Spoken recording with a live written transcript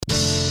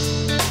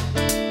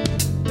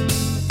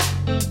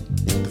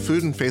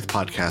Food and Faith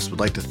podcast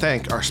would like to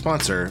thank our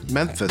sponsor,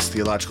 Memphis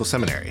Theological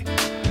Seminary.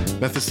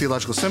 Memphis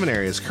Theological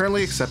Seminary is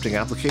currently accepting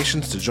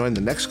applications to join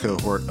the next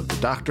cohort of the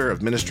Doctor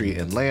of Ministry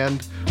in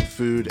Land,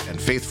 Food,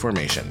 and Faith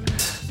Formation.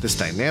 This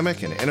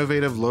dynamic and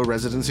innovative low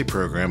residency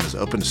program is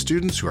open to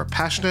students who are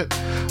passionate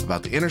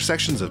about the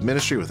intersections of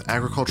ministry with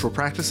agricultural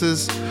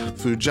practices,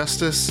 food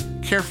justice,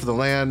 care for the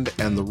land,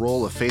 and the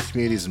role of faith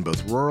communities in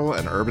both rural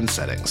and urban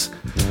settings.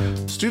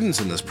 Students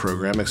in this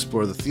program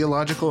explore the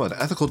theological and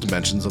ethical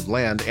dimensions of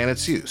land and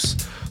its use,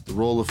 the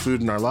role of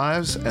food in our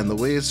lives, and the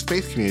ways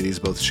faith communities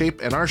both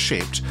shape and are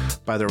shaped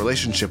by their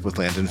relationship with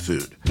land and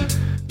food.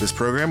 This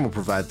program will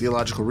provide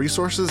theological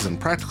resources and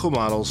practical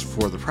models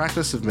for the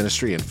practice of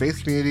ministry in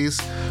faith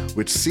communities,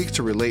 which seek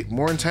to relate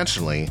more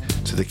intentionally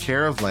to the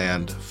care of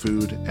land,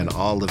 food, and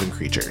all living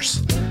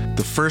creatures.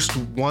 The first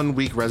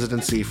 1-week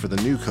residency for the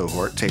new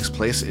cohort takes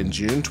place in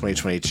June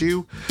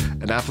 2022,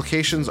 and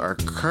applications are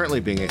currently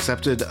being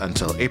accepted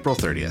until April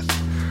 30th.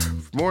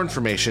 For more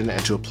information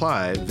and to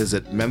apply,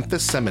 visit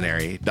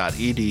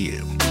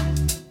memphisseminary.edu.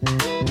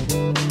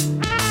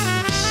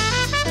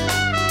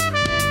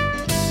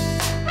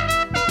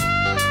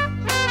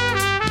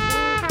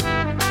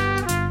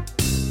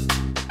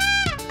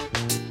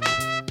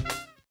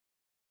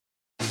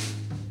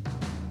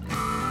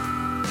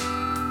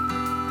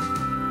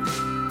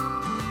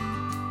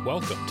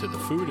 Welcome to the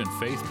Food and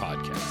Faith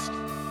Podcast,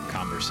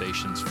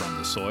 conversations from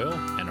the soil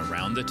and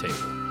around the table,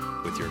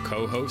 with your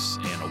co-hosts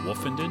Anna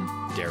Wolfenden,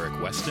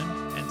 Derek Weston,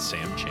 and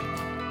Sam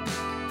Chamberlain.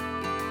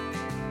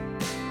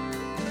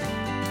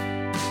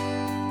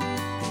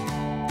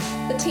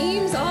 The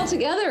team's all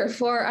together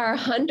for our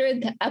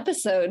 100th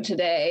episode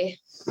today.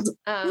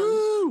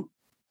 Woo!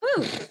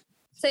 Woo!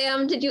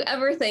 Sam, did you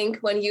ever think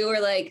when you were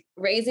like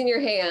raising your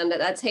hand at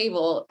that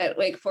table at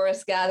Wake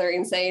Forest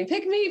gathering saying,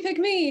 pick me,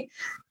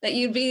 that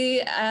you'd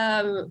be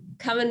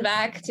coming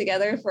back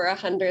together for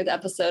 100th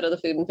episode of the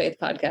Food and Faith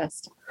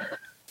Podcast?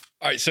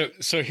 All right, so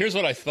here's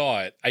what I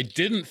thought. I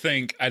didn't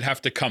think I'd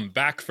have to come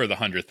back for the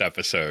 100th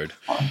episode,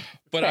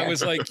 but I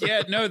was like,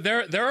 yeah, no,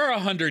 there are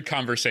 100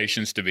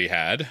 conversations to be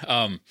had.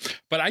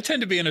 But I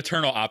tend to be an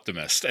eternal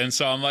optimist, and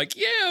so I'm like,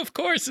 yeah, of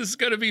course, this is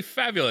going to be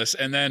fabulous.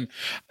 And then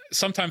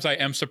sometimes I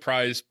am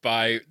surprised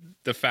by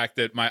the fact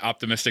that my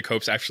optimistic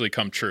hopes actually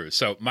come true.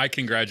 So my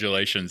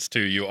congratulations to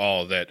you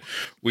all that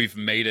we've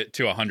made it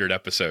to 100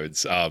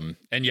 episodes. And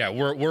yeah,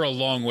 we're a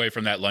long way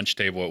from that lunch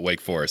table at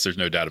Wake Forest. There's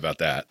no doubt about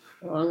that.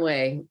 A long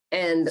way.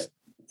 And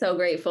so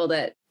grateful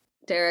that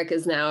Derek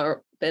has now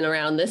been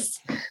around this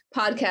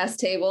podcast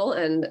table,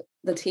 and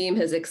the team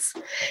has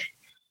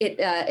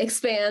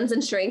expands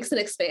and shrinks and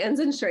expands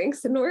and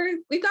shrinks, and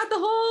we've got the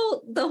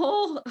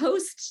whole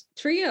host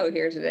trio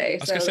here today. I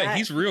was gonna say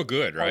he's real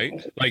good, right?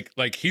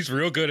 Like he's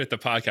real good at the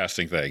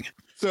podcasting thing.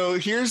 So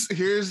here's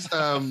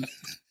moving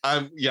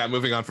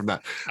on from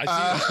that.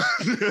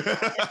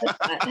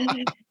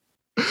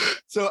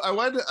 So I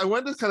wanted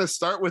to kind of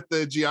start with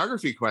the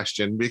geography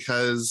question,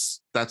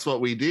 because that's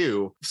what we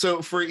do.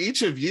 So for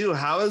each of you,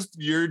 how has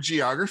your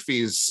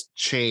geographies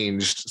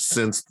changed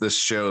since this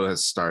show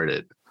has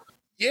started?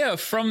 Yeah,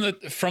 from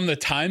the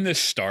time this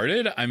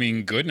started, I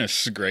mean,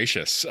 goodness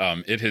gracious,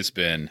 it has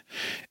been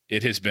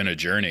a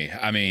journey.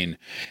 I mean,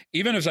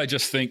 even as I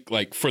just think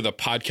like for the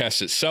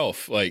podcast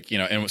itself, like, you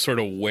know, and sort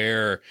of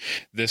where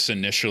this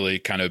initially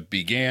kind of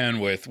began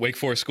with Wake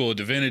Forest School of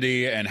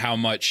Divinity and how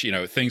much, you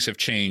know, things have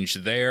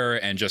changed there,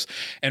 and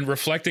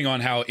reflecting on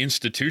how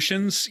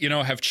institutions, you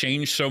know, have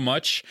changed so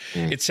much.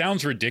 It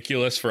sounds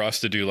ridiculous for us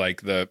to do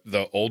like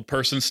the old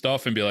person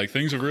stuff and be like,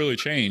 things have really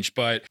changed.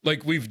 But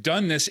like, we've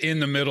done this in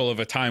the middle of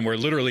a time where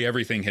literally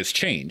everything has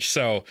changed.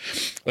 So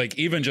like,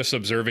 even just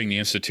observing the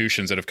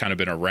institutions that have kind of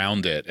been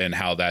around it and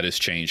how that has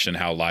changed and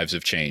how lives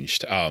have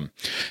changed.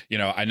 You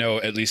know, I know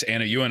at least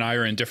Anna, you and I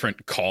are in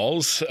different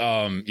calls.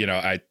 You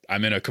know,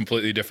 I'm in a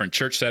completely different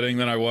church setting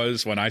than I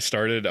was when I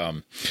started.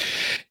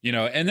 You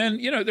know, and then,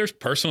 you know, there's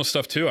personal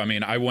stuff too. I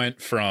mean, I went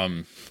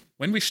from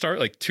when we start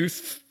like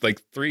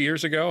 3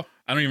 years ago.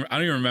 I don't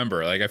even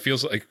remember. Like, it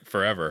feels like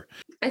forever.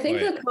 I think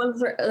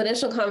the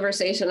initial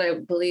conversation, I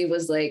believe,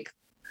 was like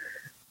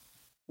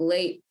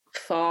late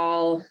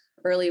fall,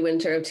 early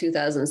winter of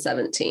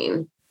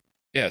 2017.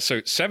 Yeah,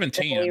 so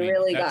 17. And we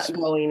really got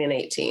going in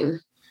 18.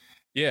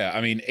 Yeah,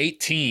 I mean,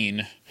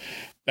 18,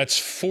 that's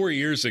 4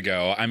 years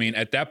ago. I mean,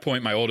 at that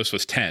point, my oldest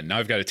was 10. Now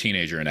I've got a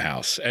teenager in the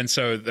house. And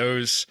so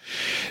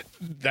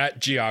that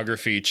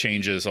geography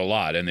changes a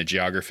lot, and the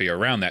geography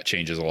around that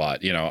changes a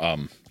lot. You know,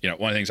 one of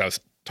the things I was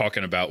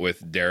talking about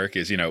with Derek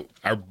is, you know,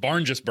 our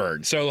barn just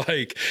burned. So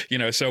like, you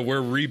know, so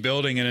we're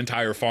rebuilding an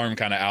entire farm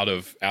kind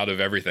of out of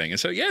everything. And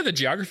so, yeah, the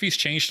geography's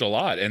changed a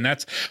lot. And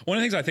that's one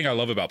of the things I think I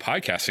love about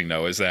podcasting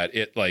though, is that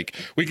it like,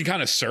 we can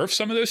kind of surf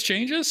some of those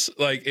changes.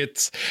 Like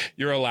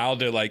you're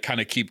allowed to like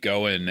kind of keep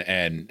going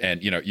and,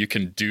 you know, you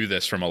can do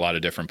this from a lot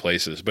of different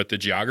places, but the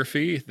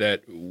geography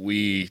that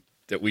we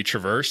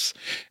traverse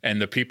and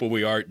the people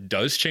we are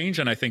does change.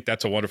 And I think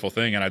that's a wonderful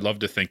thing. And I'd love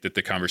to think that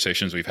the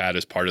conversations we've had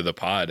as part of the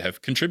pod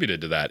have contributed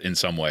to that in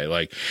some way.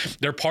 Like,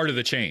 they're part of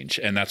the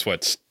change. And that's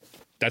what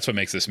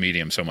makes this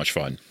medium so much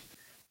fun.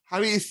 How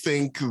do you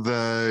think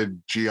the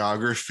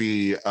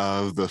geography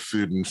of the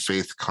food and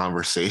faith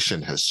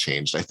conversation has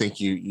changed? I think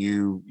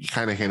you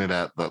kind of hinted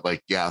at that,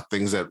 like, yeah,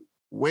 things at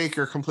Wake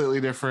are completely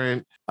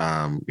different.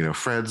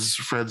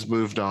 Fred's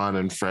moved on,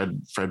 and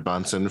Fred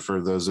Bunson, for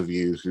those of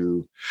you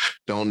who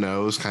don't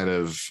know, is kind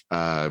of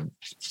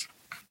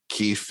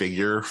key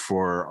figure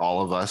for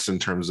all of us in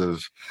terms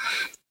of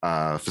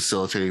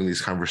facilitating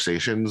these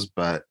conversations.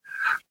 But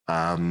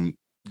where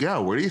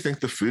do you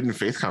think the food and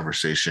faith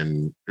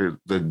conversation, where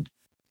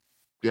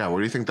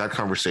do you think that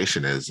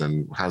conversation is,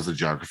 and how's the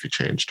geography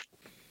changed?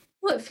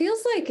 Well, it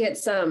feels like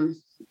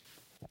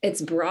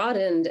it's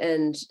broadened,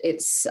 and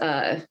it's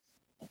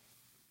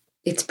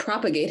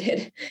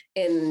propagated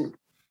in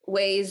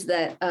ways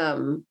that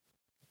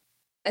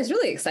is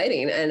really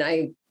exciting. And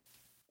I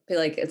feel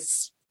like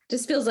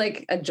just feels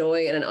like a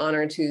joy and an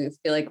honor to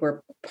feel like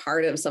we're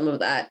part of some of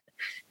that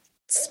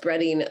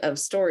spreading of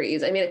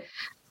stories. I mean,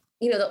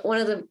 one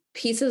of the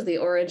pieces, the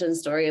origin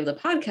story of the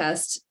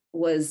podcast,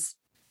 was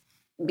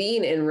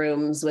being in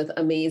rooms with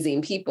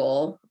amazing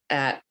people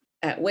at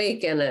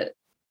Wake and at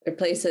their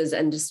places,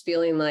 and just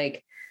feeling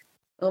like,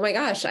 oh my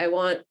gosh, I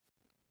want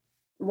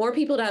more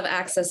people to have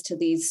access to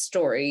these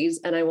stories,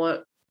 and I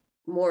want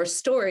more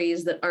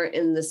stories that aren't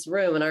in this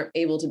room and aren't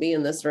able to be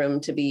in this room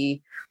to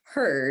be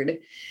heard.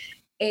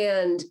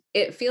 And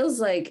it feels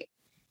like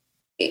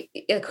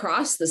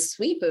across the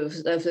sweep of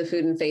the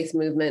food and faith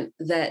movement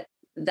that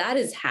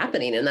is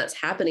happening, and that's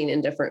happening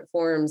in different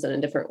forms and in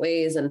different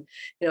ways. And,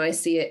 I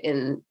see it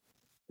in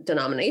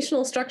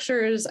denominational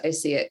structures. I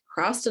see it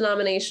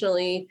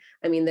cross-denominationally.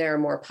 I mean, there are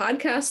more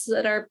podcasts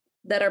that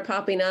are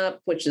popping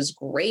up, which is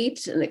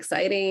great and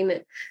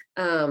exciting.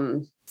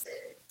 There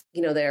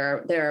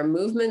are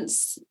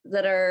movements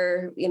that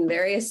are in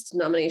various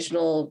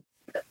denominational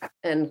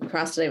and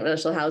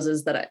cross-denominational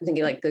houses that I'm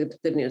thinking, like the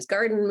Good News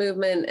Garden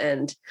movement,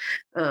 and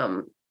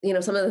some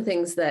of the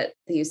things that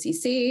the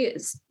UCC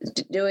is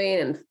doing,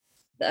 and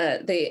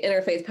the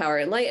Interfaith Power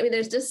and Light. I mean,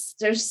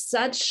 there's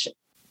such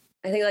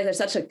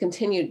a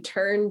continued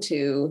turn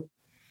to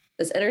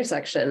this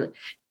intersection.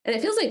 And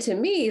it feels like to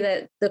me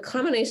that the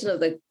combination of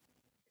the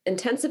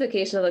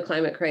intensification of the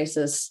climate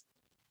crisis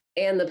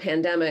and the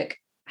pandemic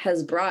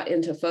has brought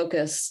into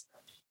focus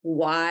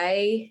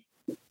why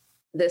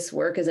this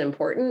work is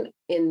important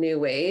in new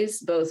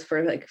ways, both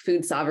for like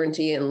food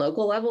sovereignty and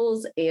local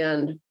levels,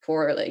 and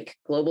for like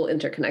global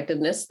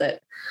interconnectedness,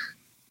 that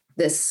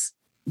this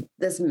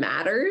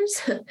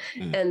matters,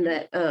 and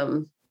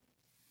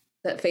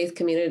that faith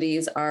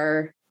communities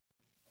are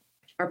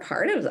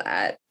part of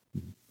that.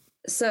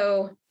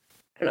 So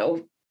I don't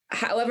know,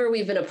 however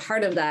we've been a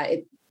part of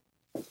that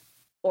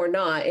or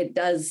not, it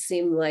does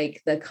seem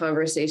like the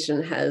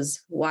conversation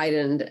has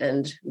widened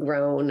and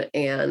grown,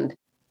 and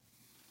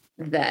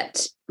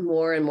that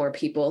more and more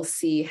people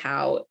see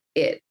how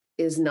it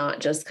is not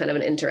just kind of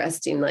an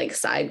interesting like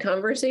side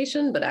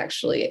conversation, but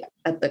actually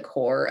at the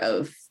core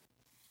of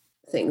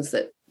things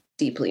that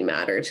deeply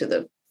matter to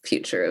the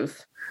future of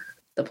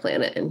the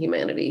planet and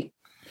humanity.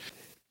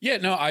 Yeah,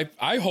 no,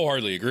 I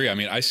wholeheartedly agree. I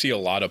mean, I see a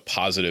lot of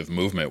positive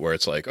movement where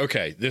it's like,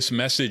 okay, this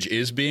message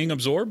is being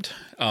absorbed,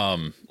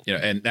 and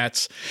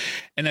that's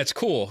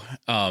cool.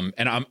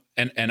 And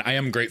I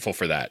am grateful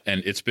for that.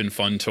 And it's been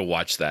fun to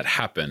watch that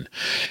happen.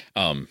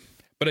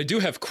 But I do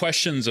have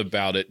questions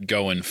about it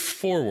going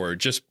forward,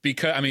 just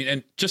because, I mean,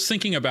 and just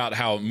thinking about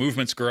how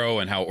movements grow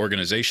and how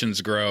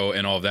organizations grow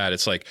and all of that.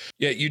 It's like,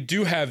 yeah, you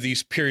do have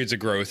these periods of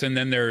growth. And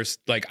then there's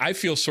like, I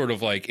feel sort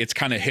of like it's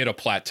kind of hit a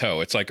plateau.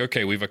 It's like,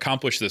 okay, we've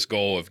accomplished this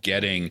goal of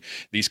getting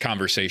these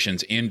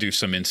conversations into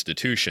some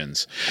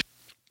institutions.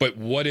 But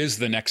what is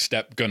the next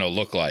step going to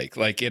look like?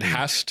 Like, it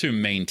has to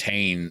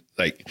maintain,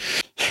 like,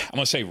 I'm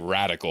going to say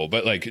radical,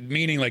 but like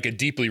meaning like a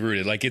deeply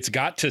rooted, like it's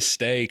got to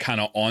stay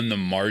kind of on the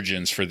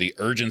margins for the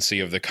urgency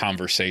of the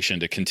conversation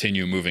to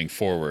continue moving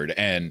forward.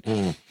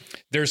 And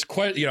there's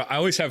I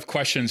always have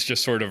questions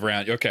just sort of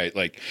around, okay,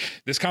 like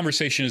this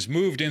conversation is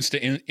moved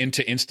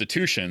into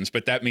institutions,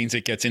 but that means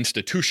it gets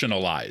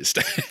institutionalized.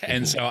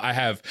 And so I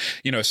have,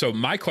 so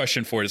my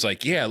question for it is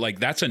like, yeah, like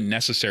that's a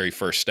necessary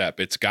first step.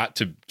 It's got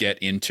to get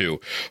into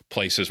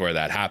places where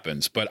that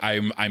happens. But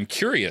I'm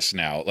curious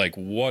now, like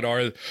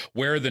where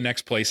are the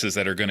next places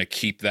that are going to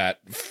keep that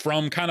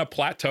from kind of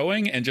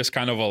plateauing and just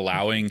kind of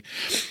allowing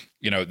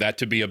that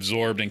to be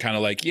absorbed and kind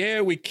of like,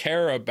 yeah, we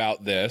care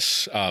about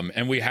this.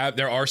 And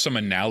there are some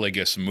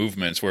analogous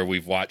movements where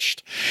we've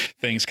watched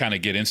things kind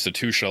of get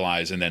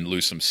institutionalized and then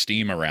lose some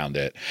steam around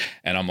it.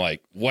 And I'm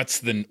like, what's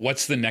the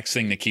next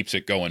thing that keeps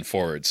it going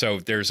forward? So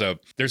there's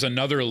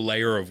another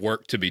layer of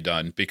work to be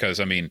done, because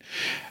I mean,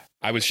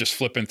 I was just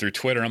flipping through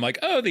Twitter. I'm like,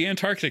 oh, the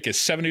Antarctic is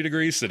 70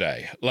 degrees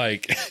today.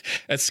 Like,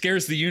 that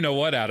scares the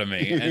you-know-what out of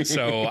me. And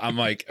so I'm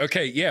like,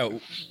 okay, yeah,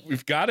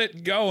 we've got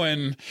it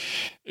going.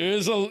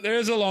 There's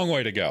a long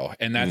way to go.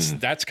 And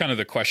that's kind of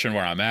the question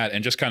where I'm at.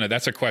 And just kind of,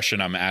 that's a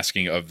question I'm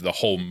asking of the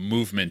whole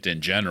movement in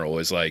general,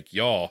 is like,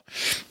 y'all,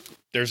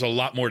 there's a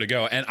lot more to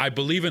go. And I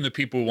believe in the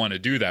people who want to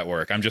do that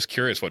work. I'm just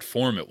curious what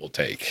form it will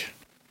take.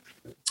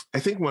 I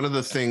think one of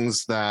the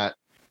things that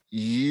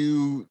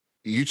you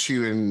you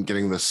two in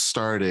getting this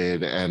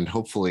started, and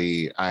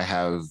hopefully I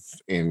have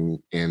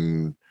in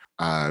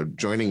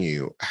joining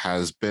you,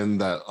 has been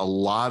that a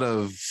lot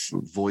of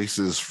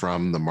voices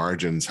from the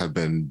margins have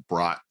been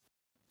brought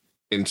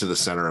into the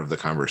center of the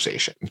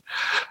conversation.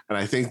 And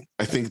I think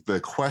the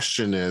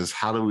question is,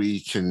 how do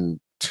we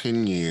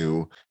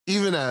continue,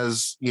 even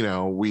as,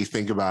 we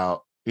think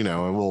about,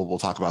 and we'll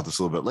talk about this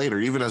a little bit later,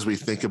 even as we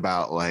think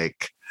about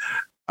like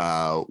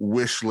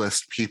wish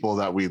list people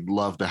that we'd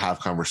love to have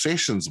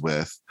conversations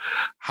with,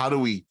 how do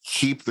we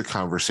keep the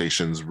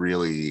conversations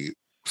really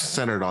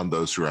centered on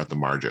those who are at the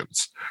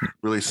margins,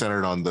 really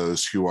centered on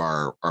those who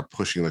are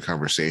pushing the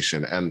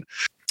conversation? And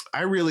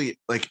I really,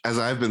 like, as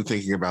I've been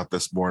thinking about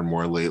this more and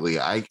more lately,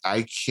 I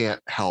can't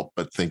help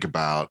but think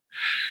about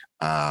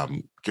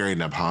Gary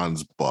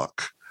Nabhan's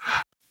book.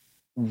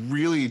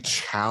 Really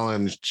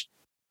challenged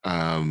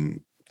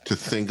to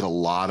think a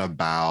lot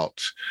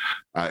about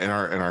in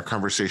our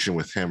conversation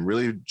with him,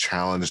 really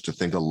challenged to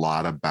think a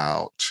lot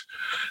about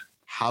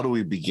how do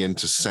we begin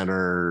to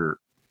center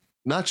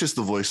not just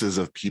the voices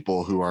of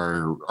people who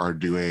are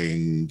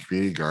doing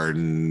community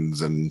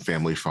gardens and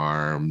family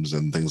farms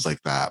and things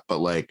like that, but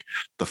like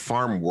the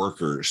farm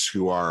workers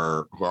who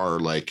are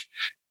like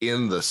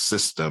in the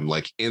system,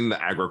 like in the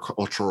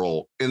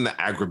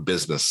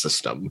agribusiness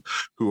system,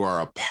 who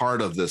are a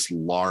part of this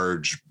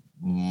large,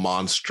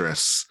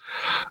 monstrous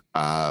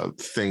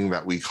thing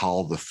that we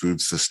call the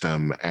food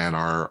system, and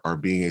are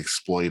being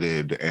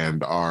exploited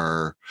and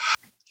are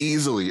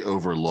easily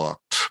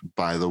overlooked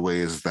by the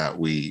ways that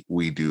we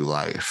do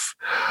life.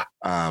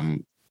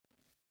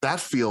 That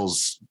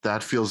feels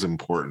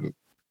important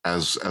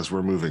as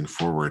we're moving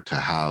forward, to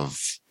have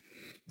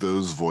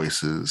those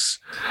voices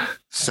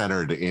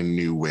centered in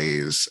new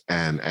ways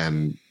and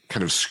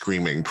kind of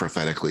screaming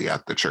prophetically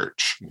at the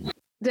church.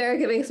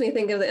 Derek, it makes me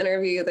think of the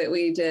interview that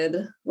we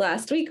did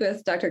last week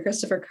with Dr.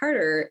 Christopher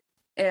Carter.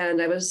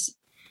 And I was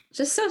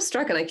just so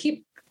struck, and I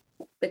keep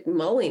like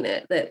mulling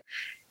it, that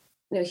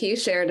he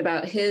shared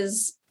about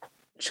his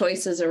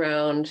choices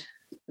around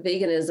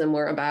veganism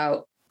were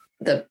about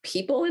the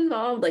people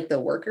involved, like the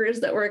workers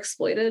that were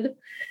exploited,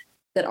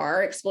 that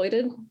are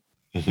exploited.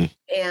 Mm-hmm.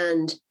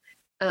 And,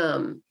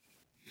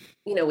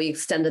 we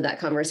extended that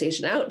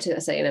conversation out to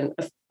saying, and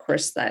of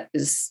course that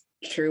is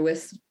true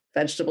with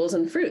vegetables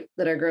and fruit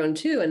that are grown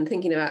too, and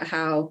thinking about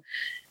how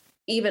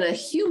even a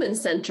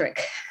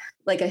human-centric,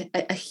 like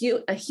a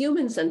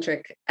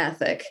human-centric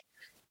ethic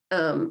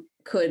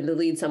could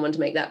lead someone to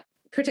make that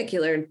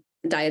particular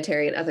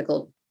dietary and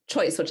ethical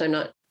choice, which I'm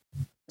not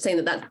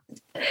saying that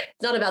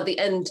it's not about the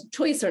end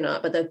choice or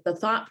not, but the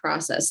thought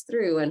process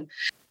through. And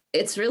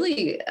it's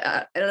really,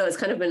 I don't know, it's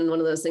kind of been one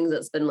of those things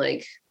that's been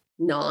like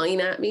gnawing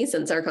at me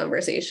since our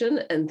conversation,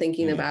 and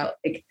thinking about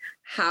like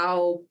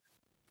how,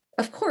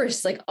 of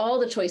course, like all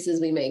the choices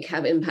we make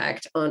have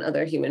impact on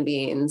other human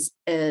beings,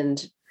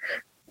 and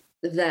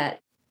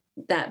that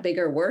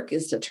bigger work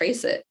is to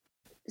trace it.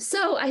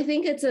 So I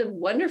think it's a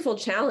wonderful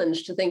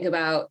challenge to think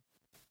about,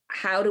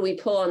 how do we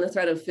pull on the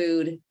thread of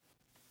food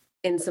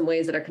in some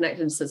ways that are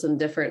connected to some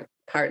different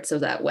parts of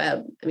that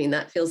web? I mean,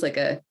 that feels like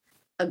a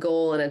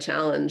goal and a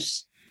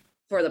challenge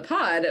for the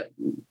pod,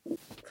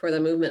 for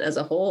the movement as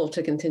a whole,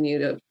 to continue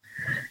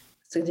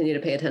to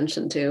pay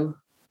attention to.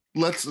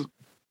 Let's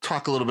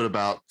talk a little bit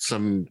about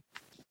some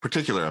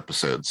particular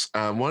episodes.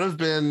 What have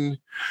been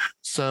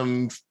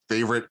some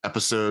favorite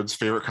episodes,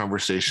 favorite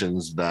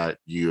conversations that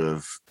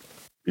you've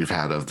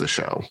had of the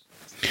show?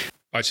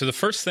 All right, so the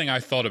first thing I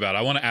thought about,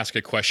 I want to ask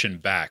a question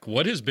back.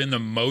 What has been the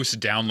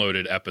most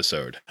downloaded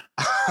episode?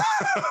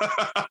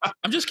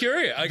 I'm just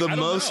curious. I don't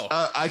know.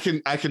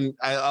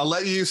 I'll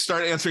let you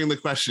start answering the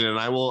question, and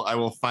I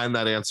will find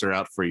that answer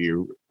out for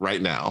you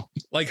right now.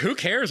 Like, who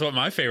cares what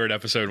my favorite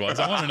episode was?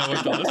 I want to know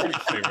what the listener's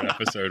favorite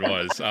episode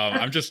was.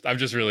 I'm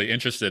just really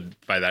interested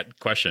by that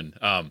question.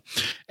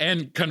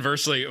 And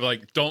conversely,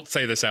 like, don't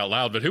say this out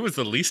loud, but who was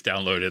the least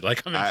downloaded?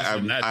 Like, I'm interested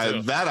in that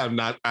too.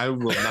 I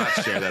will not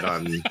share that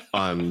on.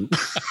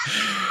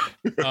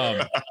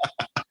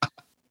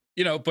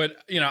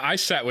 I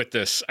sat with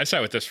this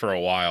for a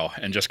while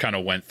and just kind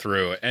of went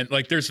through, and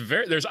like there's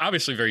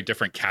obviously very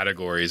different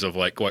categories of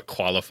like what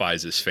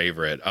qualifies as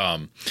favorite.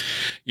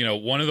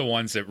 One of the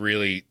ones that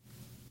really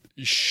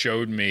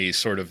showed me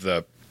sort of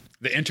the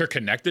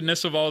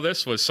interconnectedness of all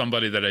this was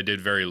somebody that I did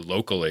very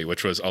locally,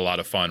 which was a lot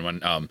of fun,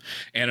 when Ann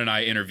and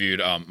I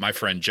interviewed my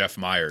friend Jeff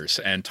Myers,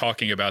 and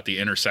talking about the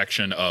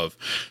intersection of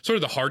sort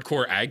of the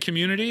hardcore ag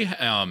community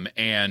and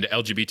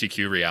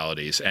LGBTQ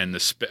realities, and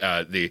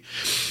the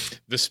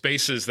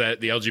spaces that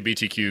the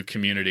LGBTQ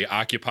community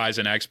occupies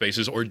in ag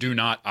spaces or do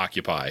not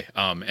occupy.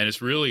 And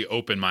it's really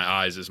opened my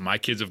eyes as my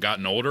kids have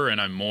gotten older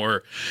and I'm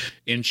more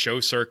in show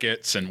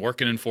circuits and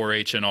working in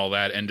 4-H and all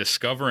that, and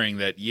discovering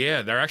that,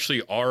 there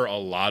actually are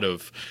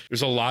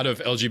there's a lot of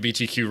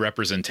LGBTQ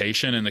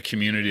representation, and the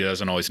community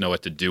doesn't always know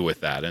what to do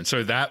with that. And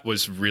so that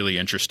was really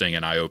interesting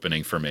and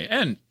eye-opening for me.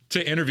 And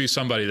to interview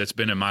somebody that's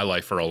been in my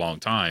life for a long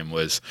time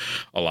was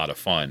a lot of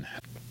fun.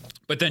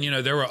 But then,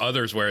 there were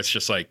others where it's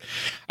just like,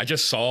 I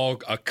just saw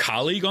a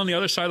colleague on the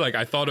other side. Like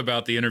I thought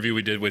about the interview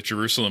we did with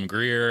Jerusalem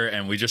Greer,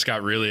 and we just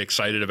got really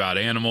excited about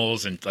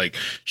animals. And like,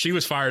 she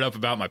was fired up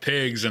about my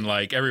pigs. And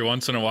like every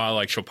once in a while,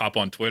 like she'll pop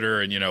on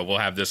Twitter and, we'll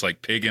have this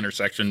like pig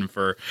intersection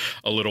for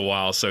a little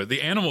while. So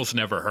the animals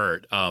never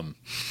hurt.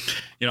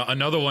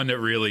 Another one that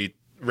really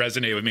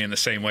resonated with me in the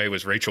same way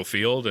was Rachel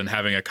Field and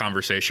having a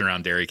conversation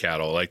around dairy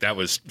cattle. Like that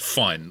was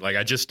fun. Like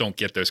I just don't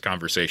get those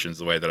conversations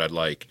the way that I'd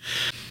like.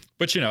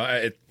 But,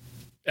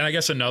 and I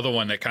guess another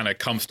one that kind of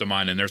comes to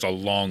mind, and there's a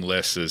long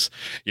list, is,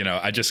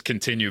 I just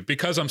continue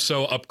because I'm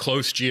so up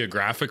close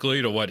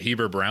geographically to what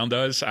Heber Brown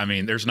does. I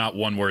mean, there's not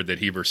one word that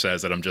Heber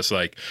says that I'm just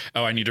like,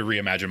 oh, I need to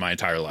reimagine my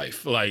entire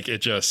life. Like it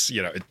just,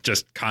 it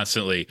just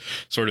constantly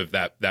sort of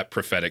that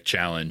prophetic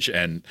challenge.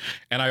 And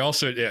I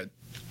also,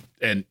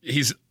 and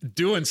he's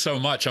doing so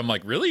much. I'm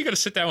like, really? You got to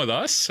sit down with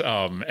us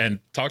and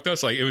talk to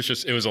us? Like, it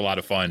was a lot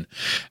of fun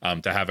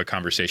to have a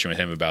conversation with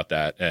him about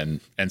that. And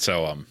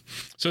so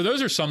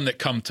those are some that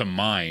come to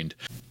mind.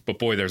 But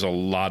boy, there's a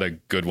lot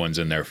of good ones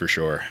in there for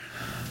sure.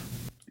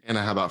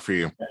 Anna, how about for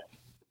you?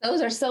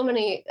 Those are so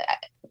many.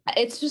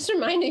 It's just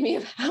reminding me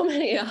of how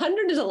many.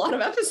 100 is a lot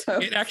of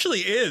episodes. It actually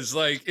is.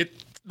 Like,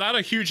 it's not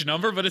a huge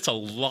number, but it's a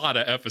lot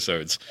of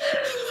episodes.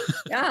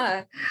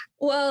 Yeah.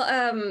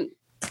 Well,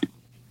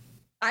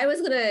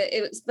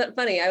 it was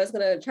funny. I was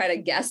going to try to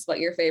guess what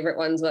your favorite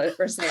ones were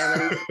for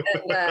Sam,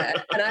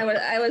 and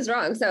I was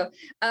wrong. So,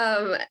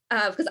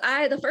 because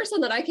the first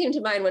one that I came to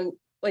mind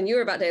when you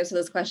were about to answer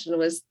this question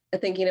was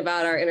thinking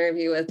about our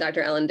interview with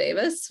Dr. Ellen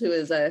Davis, who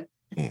is a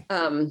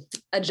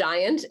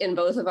giant in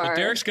both of our. Well,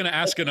 Derek's going to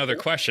ask another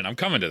question. I'm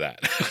coming to that.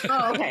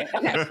 Oh, okay.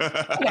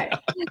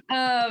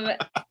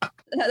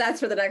 That's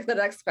for the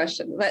next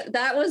question. But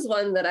that was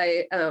one that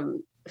I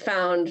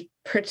found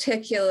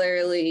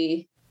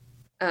particularly.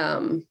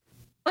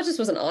 It just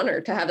was an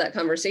honor to have that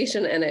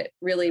conversation, and it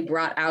really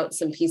brought out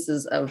some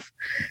pieces of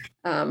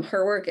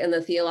her work and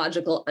the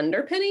theological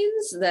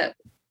underpinnings that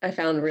I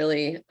found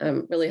really,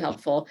 really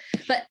helpful.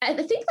 But I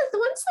think that the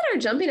ones that are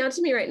jumping out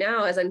to me right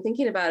now, as I'm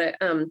thinking about it,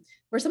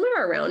 were some of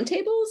our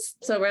roundtables.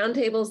 So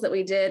roundtables that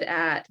we did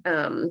at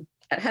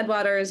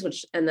Headwaters,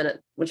 which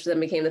then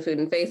became the Food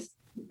and Faith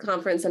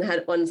Conference, and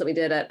had ones that we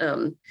did at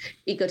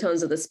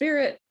Ecotones of the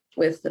Spirit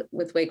with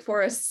Wake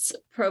Forest's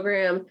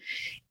program.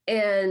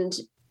 And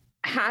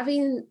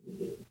having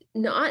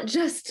not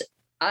just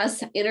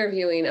us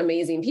interviewing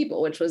amazing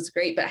people, which was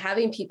great, but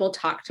having people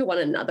talk to one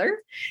another,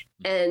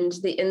 and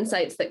the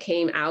insights that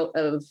came out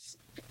of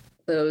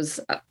those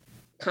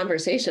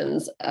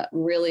conversations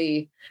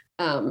really,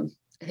 I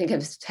think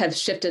have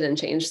shifted and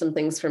changed some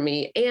things for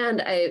me.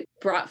 And I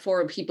brought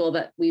forward people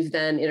that we've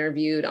then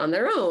interviewed on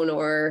their own,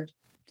 or,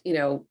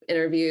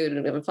 interviewed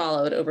and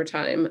followed over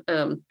time.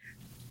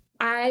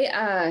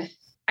 I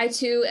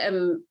too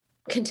am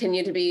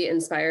continue to be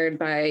inspired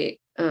by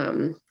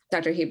Reverend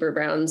Dr. Heber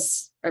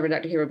Brown's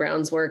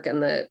work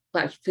and the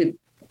Black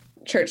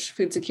Church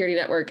Food Security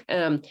Network.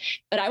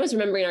 But I was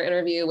remembering our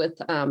interview with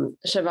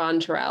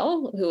Siobhan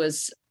Terrell, who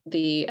was at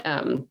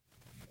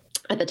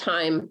the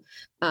time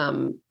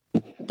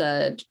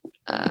the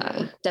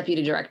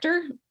deputy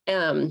director,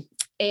 and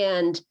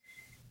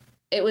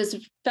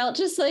it felt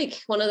just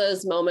like one of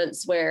those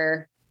moments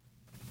where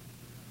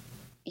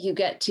you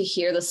get to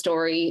hear the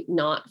story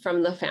not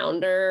from the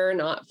founder,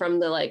 not from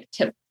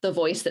the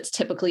voice that's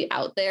typically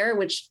out there,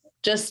 which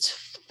just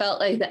felt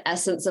like the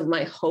essence of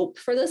my hope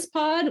for this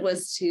pod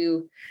was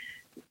to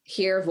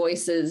hear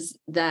voices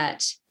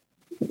that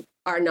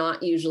are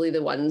not usually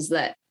the ones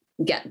that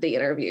get the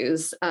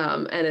interviews.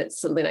 And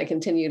it's something I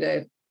continue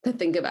to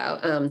think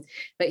about.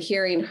 But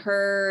hearing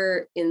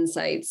her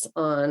insights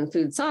on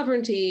food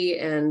sovereignty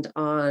and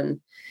on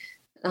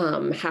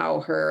how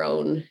her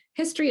own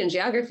history and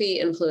geography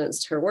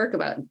influenced her work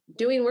about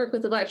doing work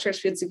with the Black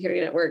Church Food Security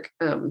Network.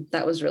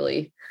 That was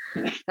really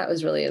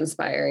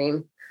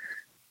inspiring.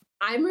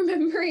 I'm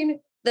remembering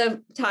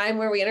the time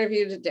where we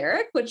interviewed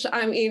Derek, which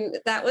I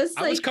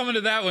was coming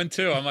to that one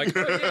too. I'm like,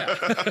 oh,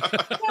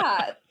 yeah.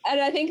 Yeah.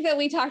 And I think that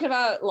we talked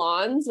about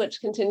lawns, which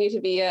continue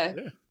to be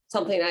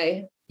something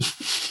I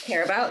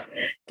care about,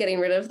 getting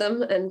rid of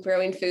them and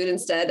growing food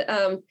instead.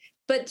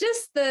 But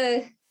just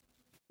the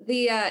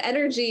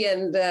energy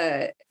and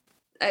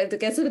I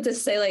guess I would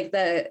just say like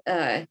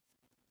the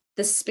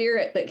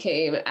spirit that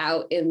came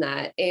out in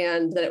that,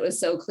 and that it was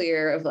so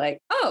clear of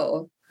like,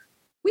 oh,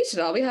 we should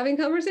all be having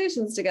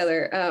conversations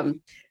together.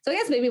 So I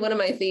guess maybe one of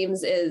my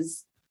themes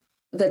is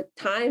the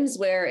times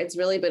where it's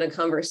really been a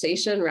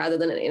conversation rather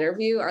than an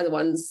interview are the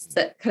ones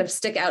that kind of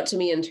stick out to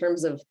me in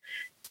terms of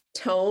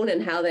tone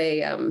and how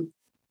they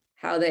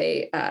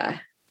I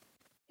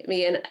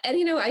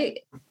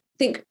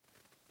think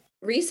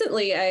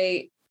recently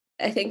I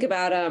think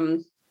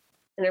about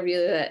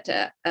interview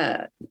that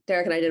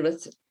Derek and I did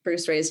with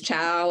Bruce Ray's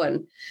Chow,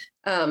 and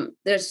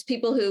there's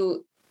people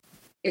who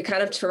you're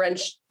kind of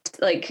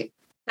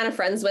kind of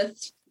friends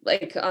with,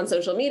 like on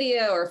social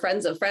media or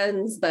friends of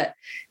friends, but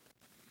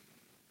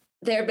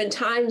there have been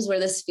times where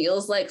this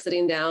feels like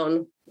sitting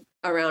down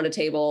around a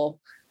table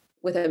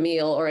with a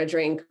meal or a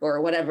drink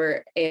or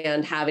whatever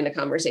and having a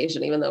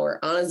conversation, even though we're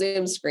on a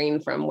Zoom screen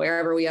from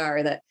wherever we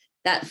are,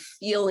 that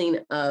feeling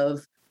of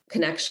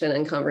connection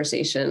and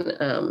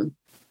conversation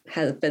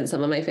has been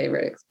some of my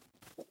favorite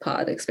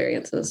pod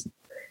experiences.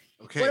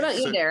 Okay. What about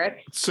you,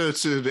 Derek? So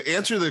to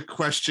answer the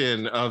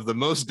question of the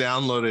most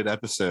downloaded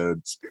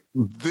episodes,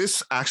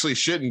 this actually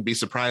shouldn't be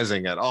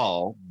surprising at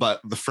all, but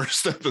the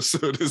first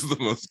episode is the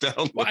most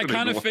downloaded. Well, I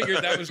kind of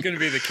figured that was going to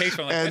be the case.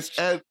 I'm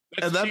like,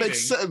 and that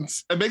makes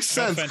sense. It makes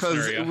sense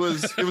because it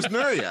was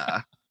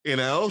Nuria, you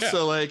know? Yeah.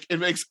 So like, it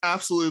makes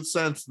absolute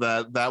sense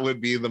that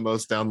would be the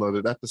most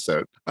downloaded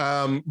episode.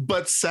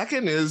 But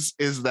second is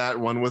that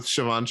one with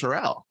Siobhan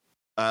Terrell.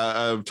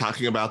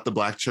 Talking about the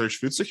Black Church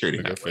Food Security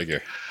Network.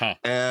 Figure. Huh.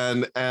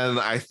 And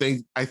I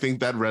think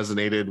that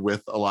resonated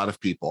with a lot of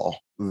people,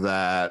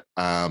 that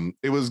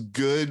it was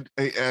good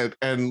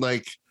and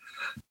like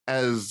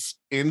as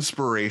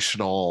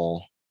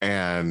inspirational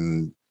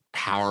and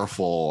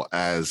powerful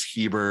as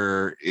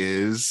Heber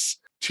is,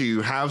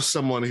 to have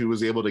someone who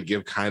was able to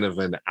give kind of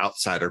an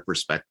outsider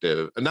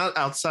perspective, not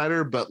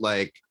outsider, but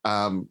like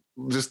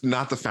just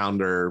not the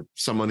founder,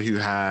 someone who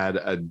had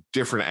a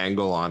different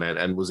angle on it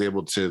and was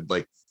able to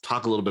like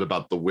talk a little bit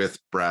about the width,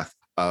 breadth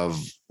of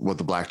what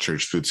the Black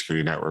Church Food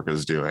Security Network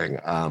is doing.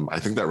 I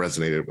think that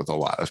resonated with a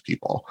lot of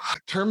people. In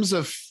terms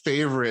of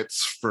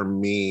favorites for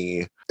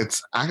me,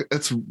 it's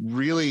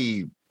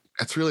really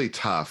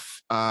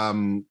tough.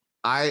 I'm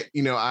kind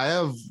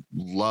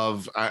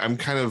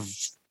of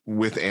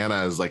with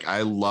Anna is like,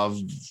 I love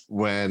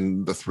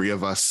when the three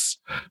of us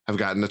have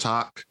gotten to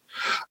talk.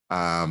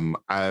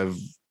 I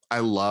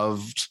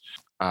loved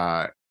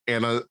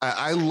Anna.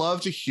 I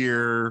love to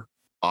hear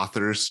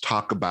authors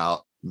talk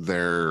about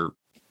their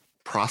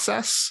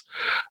process.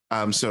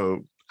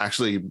 So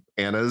actually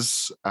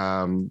Anna's,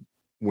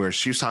 where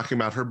she was talking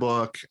about her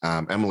book,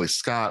 Emily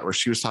Scott, where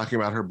she was talking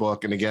about her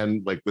book. And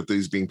again, like with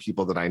these being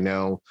people that I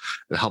know,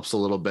 it helps a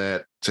little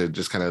bit to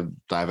just kind of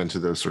dive into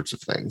those sorts of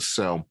things.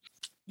 So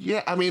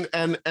yeah, I mean,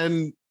 and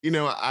you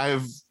know,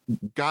 I've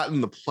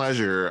gotten the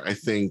pleasure, I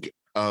think,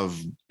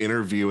 of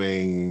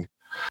interviewing,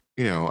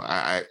 you know,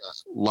 I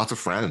lots of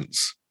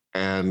friends,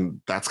 and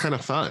that's kind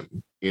of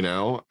fun, you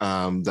know,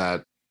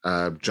 that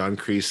John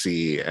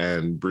Creasy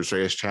and Bruce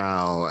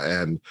Reyes-Chow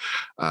and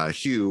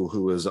Hugh,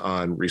 who was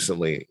on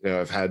recently, you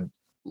know, I've had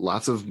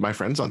lots of my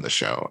friends on the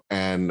show,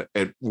 and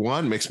it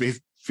makes me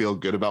feel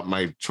good about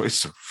my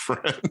choice of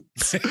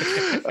friends.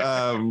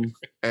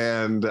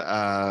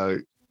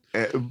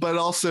 But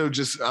also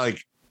just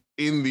like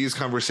in these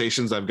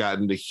conversations, I've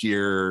gotten to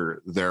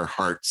hear their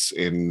hearts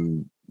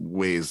in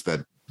ways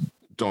that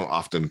don't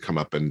often come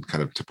up in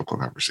kind of typical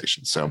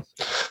conversations. So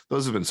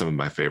those have been some of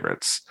my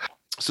favorites.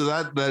 So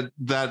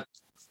that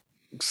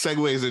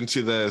segues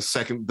into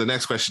the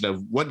next question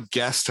of what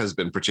guest has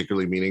been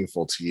particularly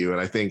meaningful to you. And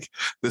I think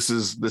this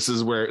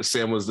is where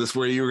Sam, was this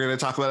where you were going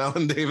to talk about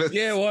Ellen Davis?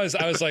 Yeah, it was.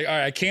 I was like, all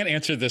right, I can't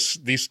answer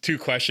these two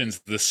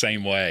questions the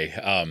same way.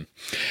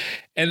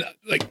 And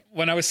like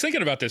when I was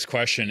thinking about this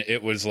question,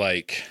 it was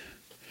like,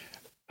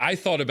 I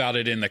thought about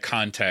it in the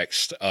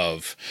context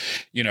of,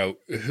 you know,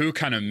 who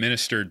kind of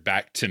ministered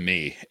back to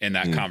me in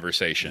that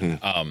conversation.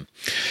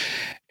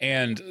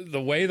 And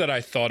the way that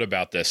I thought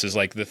about this is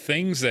like the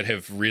things that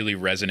have really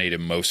resonated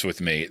most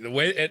with me, the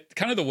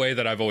way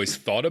that I've always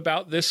thought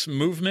about this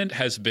movement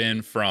has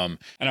been from,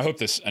 and I hope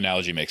this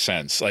analogy makes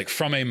sense, like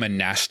from a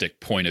monastic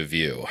point of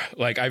view.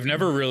 Like I've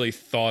never really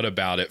thought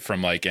about it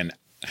from like an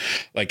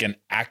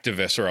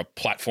activist or a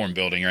platform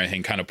building or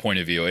anything kind of point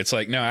of view. It's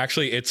like, no,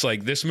 actually it's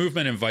like this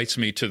movement invites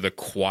me to the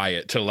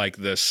quiet, to like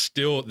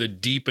the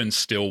deep and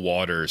still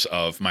waters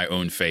of my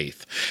own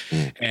faith.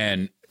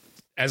 And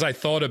as I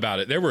thought about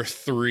it, there were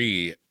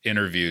 3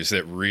 interviews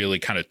that really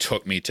kind of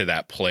took me to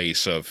that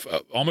place of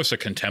almost a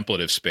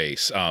contemplative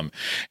space.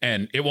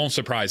 And it won't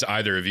surprise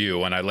either of you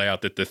when I lay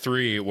out that the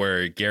 3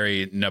 were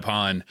Gary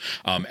Nabhan,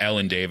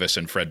 Ellen Davis,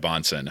 and Fred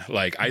Bonson.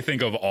 Like I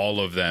think of all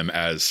of them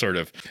as sort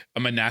of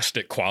a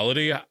monastic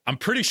quality. I'm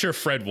pretty sure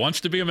Fred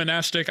wants to be a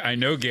monastic. I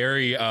know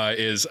Gary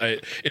is a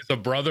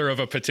brother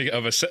of a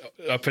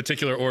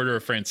particular order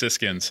of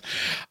Franciscans.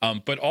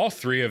 But all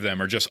 3 of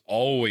them are just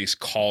always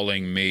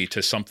calling me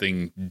to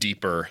something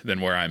deeper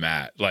than where I'm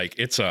at. Like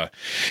it's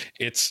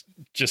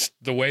just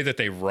the way that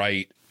they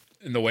write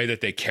and the way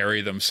that they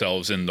carry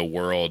themselves in the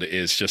world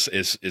is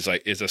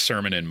a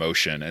sermon in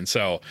motion. And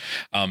so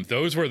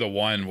those were the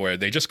one where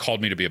they just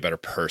called me to be a better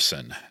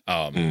person,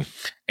 and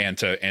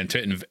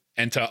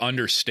to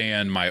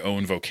understand my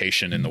own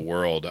vocation in the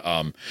world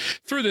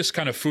through this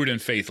kind of food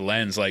and faith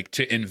lens, like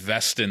to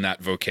invest in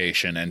that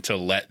vocation and to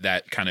let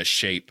that kind of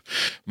shape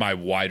my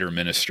wider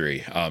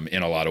ministry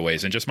in a lot of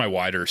ways, and just my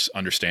wider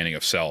understanding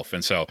of self.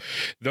 And so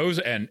those,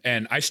 and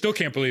I still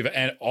can't believe it.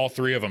 And all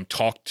 3 of them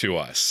talked to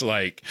us.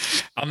 Like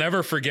I'll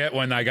never forget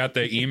when I got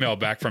the email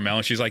back from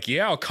Ellen. She's like,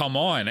 yeah, I'll come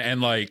on.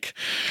 And like,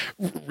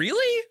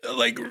 really?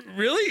 Like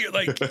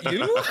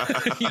you,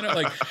 you know,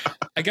 like,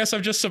 I guess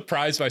I'm just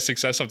surprised by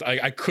success.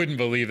 I could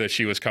couldn't believe that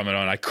she was coming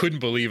on. I couldn't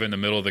believe in the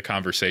middle of the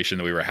conversation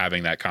that we were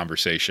having that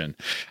conversation.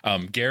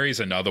 Gary's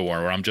another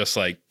one where I'm just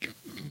like,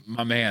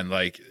 my man,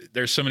 like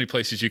there's so many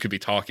places you could be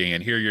talking,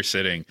 and here you're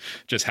sitting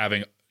just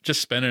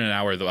spending an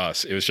hour with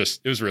us. It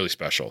was really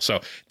special.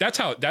 So that's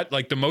how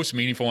like the most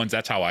meaningful ones.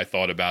 That's how I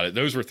thought about it.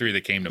 Those were three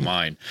that came to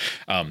mind.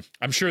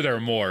 I'm sure there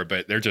are more,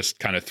 but they're just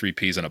kind of three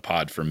peas in a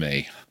pod for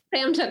me.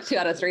 Sam took 2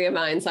 out of 3 of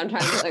mine, so I'm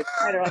trying to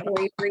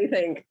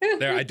rethink.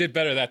 There, I did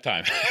better that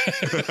time.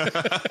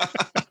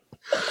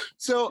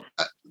 So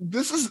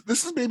this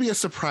is maybe a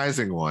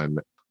surprising one.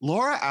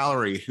 Laura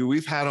Allery, who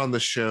we've had on the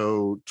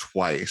show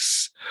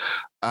twice,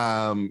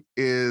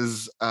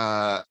 is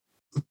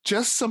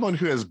just someone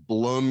who has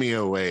blown me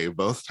away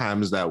both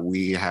times that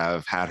we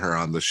have had her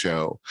on the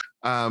show.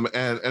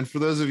 And for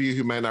those of you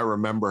who might not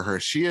remember her,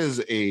 she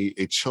is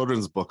a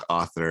children's book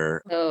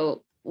author.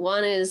 So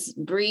one is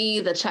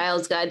Breathe, A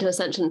Child's Guide to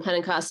Ascension,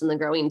 Pentecost, and the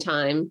Growing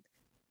Time.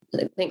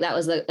 I think that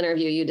was the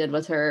interview you did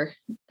with her.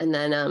 And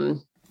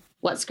then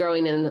What's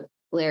Growing in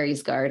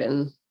Larry's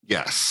Garden.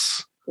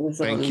 Yes.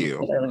 Thank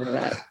you.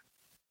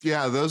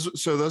 Yeah, those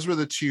were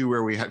the 2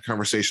 where we had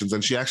conversations,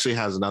 and she actually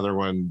has another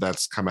one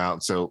that's come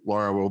out. So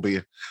Laura will be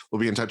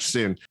in touch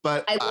soon.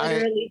 But I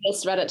literally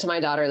just read it to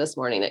my daughter this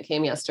morning. It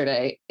came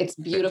yesterday. It's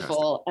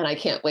beautiful, and I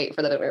can't wait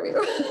for the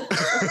interview.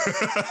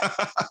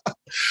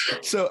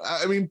 So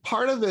I mean,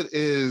 part of it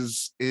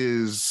is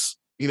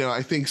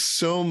I think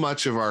so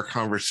much of our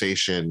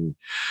conversation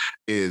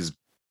is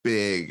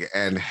big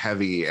and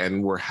heavy,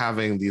 and we're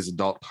having these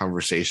adult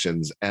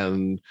conversations,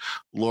 and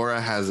Laura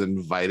has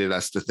invited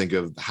us to think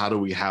of how do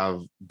we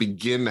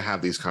begin to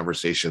have these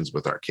conversations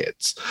with our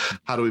kids.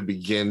 How do we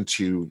begin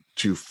to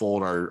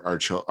fold our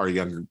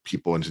younger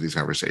people into these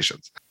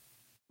conversations?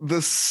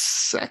 The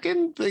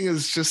second thing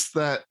is just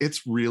that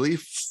it's really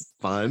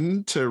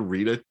fun to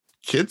read a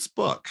kid's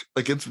book.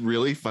 Like, it's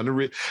really fun to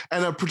read,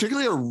 and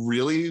particularly a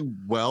really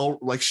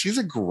she's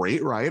a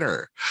great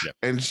writer. Yep.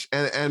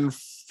 and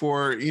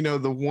for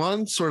the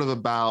one sort of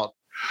about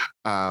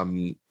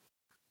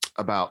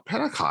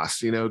Pentecost,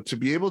 to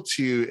be able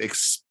to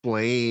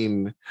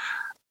explain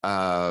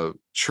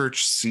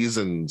church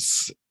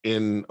seasons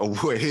in a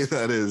way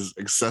that is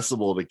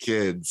accessible to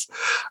kids,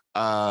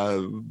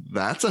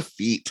 that's a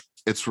feat.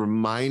 It's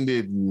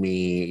reminded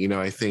me,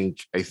 I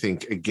think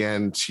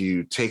again,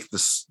 to take the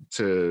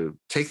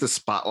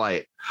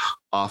spotlight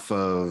off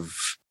of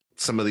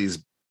some of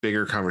these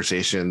bigger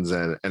conversations,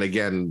 and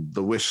again,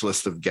 the wish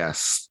list of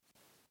guests.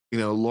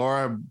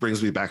 Laura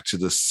brings me back to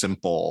the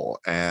simple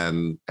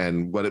and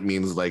what it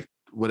means,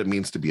 what it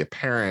means to be a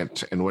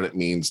parent, and what it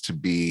means to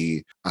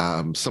be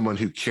someone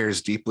who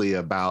cares deeply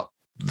about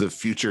the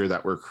future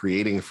that we're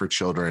creating for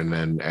children,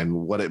 and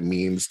what it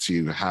means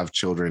to have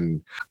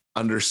children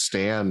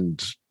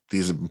understand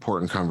these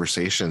important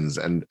conversations.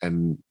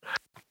 And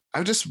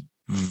I just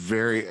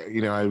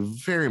I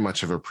very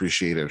much have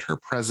appreciated her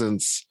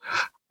presence.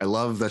 I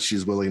love that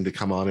she's willing to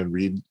come on and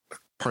read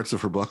parts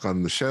of her book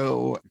on the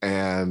show.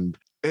 And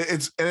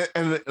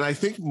and I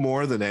think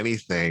more than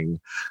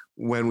anything,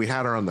 when we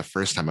had her on the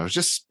first time, I was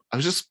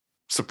just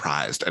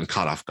surprised and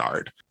caught off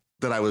guard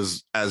that I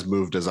was as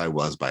moved as I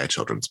was by a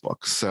children's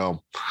book.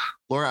 So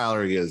Laura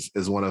Allery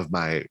is one of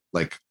my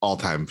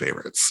all-time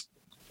favorites.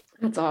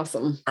 That's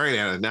awesome. All right,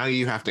 Anna, now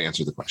you have to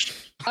answer the question.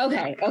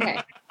 Okay.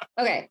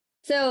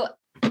 So,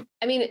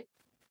 I mean,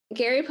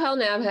 Gary Paul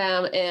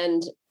Nabham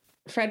and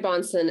Fred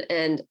Bonson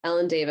and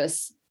Ellen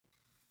Davis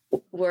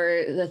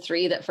were the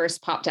 3 that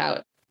first popped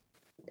out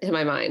in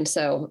my mind.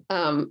 So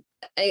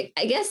I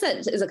guess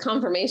that is a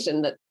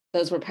confirmation that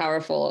those were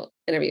powerful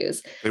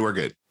interviews. They were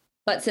good.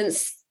 But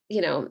since,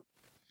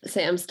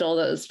 Sam stole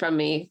those from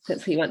me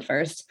since he went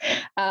first,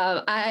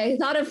 I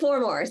thought of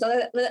 4 more.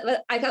 So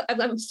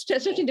I'm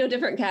switching to a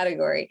different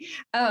category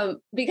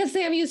because,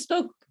 Sam, you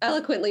spoke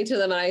eloquently to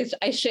them, and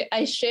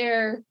I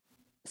share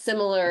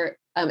similar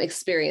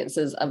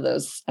experiences of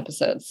those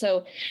episodes.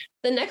 So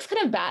the next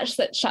kind of batch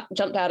that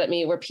jumped out at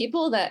me were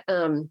people that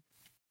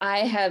I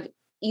have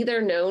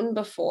either known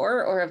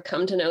before or have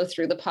come to know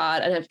through the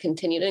pod and have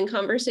continued in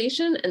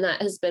conversation. And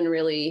that has been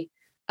really,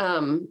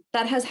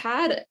 that has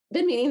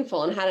been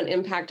meaningful and had an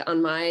impact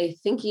on my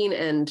thinking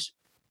and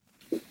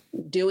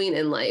doing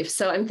in life.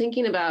 So I'm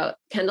thinking about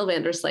Kendall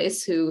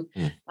Vanderslice, who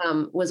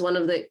was one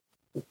of the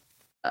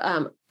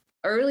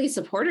early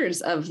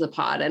supporters of the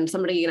pod, and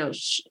somebody,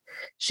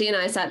 she and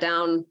I sat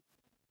down,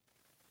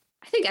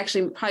 I think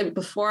actually probably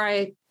before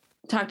I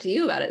talked to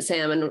you about it,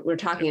 Sam, and we're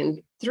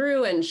talking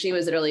through, and she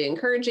was really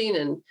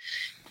encouraging,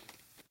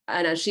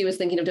 and she was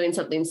thinking of doing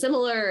something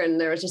similar. And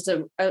there was just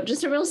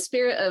a real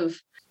spirit of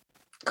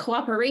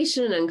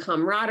cooperation and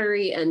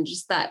camaraderie and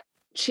just that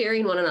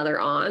cheering one another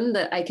on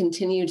that I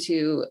continue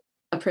to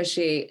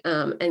appreciate.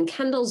 And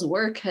Kendall's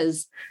work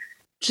has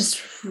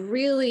just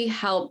really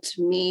helped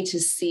me to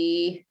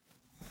see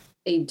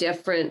a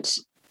different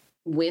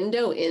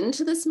window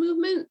into this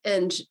movement.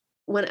 And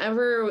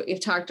whenever we've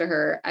talked to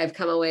her, I've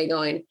come away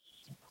going,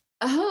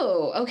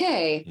 oh,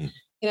 okay.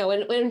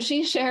 When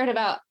she shared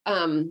about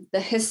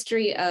the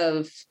history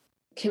of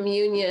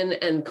communion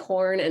and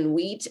corn and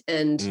wheat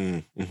and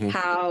Mm-hmm.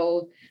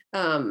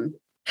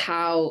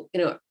 how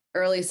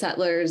early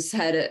settlers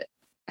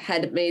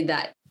had made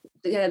that,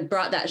 they had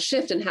brought that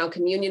shift, and how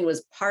communion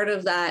was part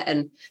of that,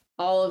 and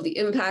all of the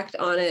impact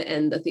on it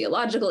and the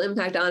theological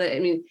impact on it. I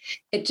mean,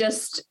 it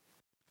just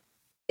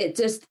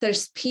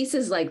there's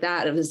pieces like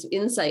that of this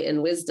insight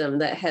and wisdom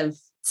that have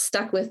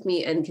stuck with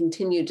me and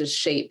continue to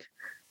shape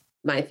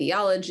my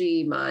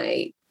theology,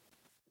 my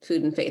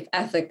food and faith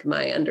ethic,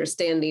 my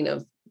understanding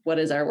of what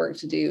is our work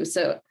to do.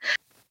 So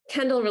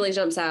Kendall really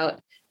jumps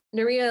out.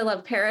 Nerea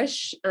Love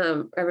Parrish,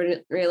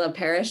 Reverend Nerea Love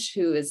Parrish,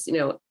 who is,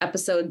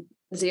 episode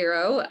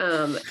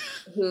 0,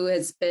 who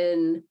has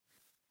been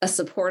a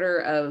supporter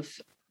of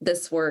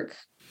this work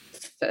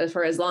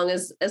for as long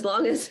as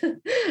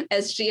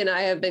as she and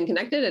I have been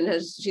connected,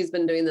 and she's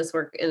been doing this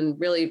work in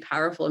really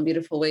powerful and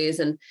beautiful ways.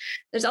 And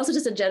there's also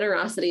just a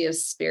generosity of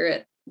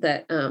spirit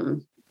that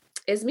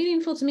is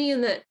meaningful to me,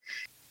 and that,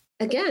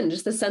 again,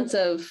 just the sense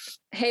of,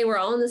 hey, we're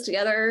all in this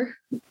together.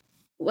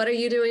 What are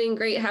you doing?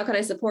 Great. How can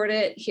I support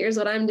it? Here's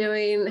what I'm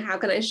doing. How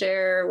can I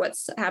share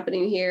what's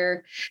happening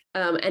here?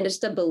 And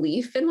just a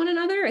belief in one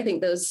another. I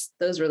think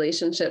those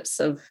relationships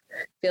of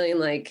feeling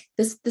like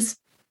this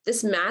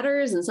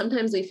matters. And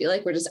sometimes we feel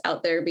like we're just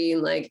out there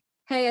being like,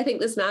 hey, I think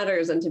this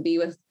matters. And to be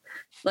with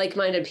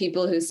like-minded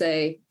people who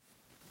say,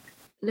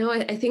 no,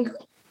 I think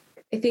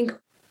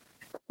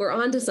we're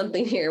on to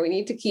something here. We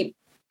need to keep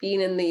being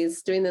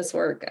doing this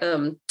work.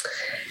 And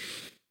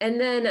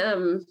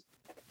then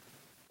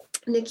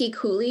Nikki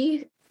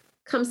Cooley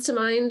comes to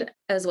mind,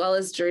 as well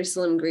as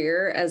Jerusalem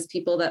Greer, as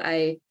people that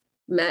I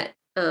met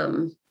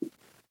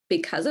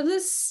because of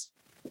this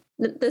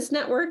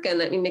network.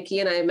 And I mean, Nikki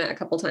and I met a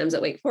couple times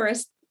at Wake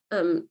Forest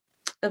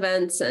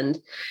events,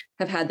 and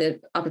have had the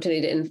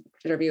opportunity to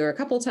interview her a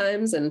couple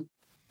times, and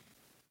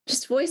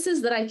just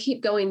voices that I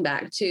keep going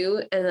back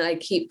to and that I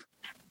keep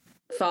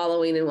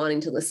following and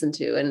wanting to listen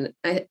to. And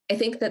I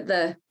think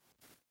that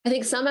I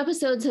think some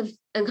episodes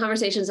and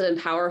conversations have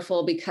been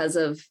powerful because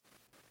of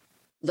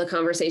the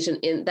conversation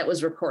that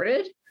was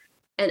recorded,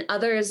 and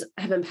others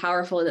have been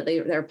powerful in that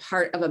they're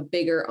part of a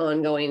bigger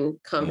ongoing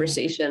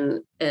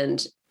conversation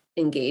and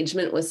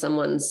engagement with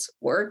someone's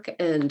work.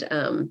 And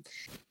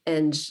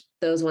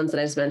those ones that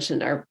I just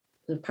mentioned are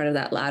part of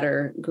that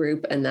latter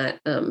group, and that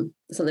something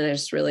that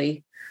just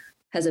really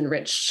has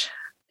enriched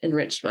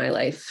my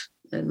life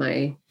and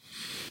my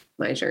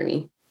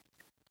journey.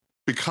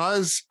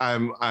 Because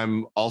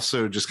I'm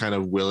also just kind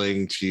of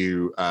willing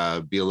to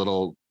be a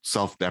little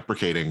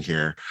self-deprecating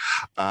here.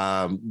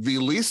 The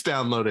least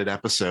downloaded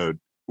episode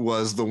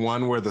was the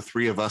one where the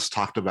three of us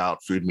talked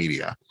about food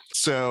media.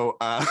 So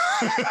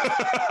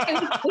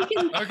we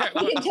can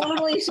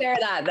totally share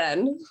that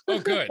then. Oh,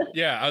 good.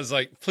 Yeah. I was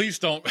like, please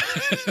don't.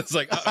 It's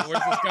like, where's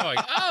this going?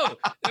 Oh,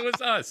 it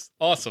was us.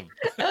 Awesome.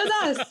 It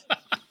was us.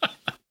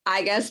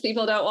 I guess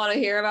people don't want to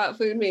hear about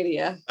food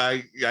media.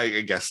 I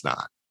guess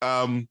not.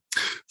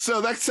 So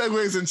that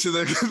segues into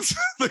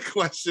the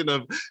question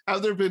of,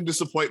 have there been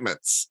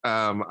disappointments?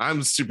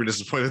 I'm super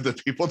disappointed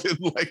that people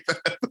didn't like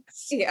that.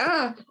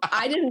 Yeah,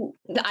 I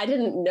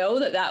didn't know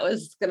that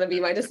was going to be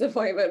my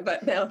disappointment,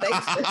 but no,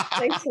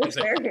 thanks for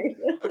sharing.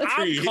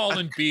 I'm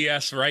calling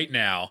BS right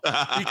now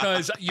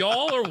because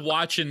y'all are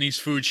watching these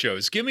food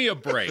shows. Give me a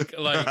break.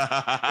 Like,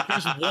 if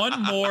there's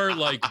one more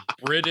like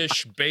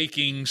British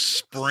baking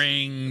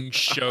spring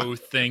show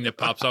thing that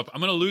pops up,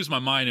 I'm going to lose my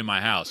mind in my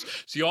house.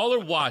 So y'all are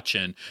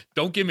watching.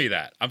 Don't give me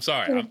that. I'm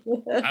sorry.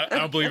 I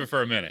don't believe it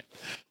for a minute.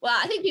 Well,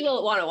 I think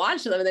people want to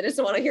watch them, and they just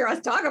don't want to hear us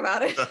talk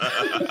about it.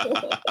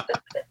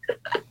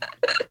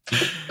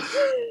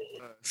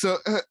 So,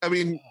 I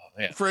mean,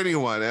 for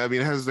anyone, I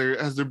mean, has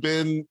there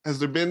been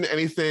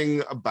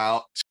anything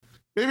about,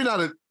 maybe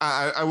not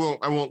I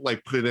won't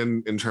like put it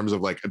in terms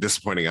of like a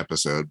disappointing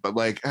episode, but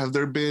like, have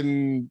there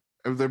been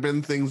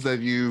things that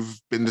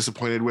you've been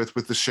disappointed with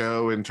the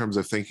show in terms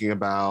of thinking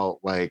about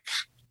like,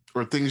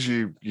 or things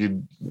you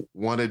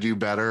want to do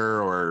better,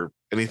 or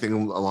anything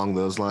along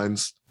those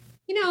lines?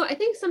 I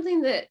think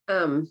something that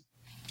a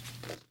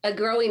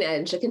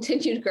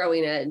continued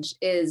growing edge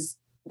is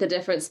the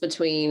difference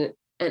between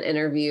an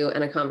interview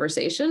and a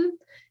conversation.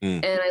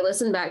 And I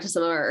listened back to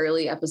some of our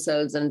early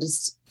episodes, and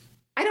just,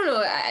 I don't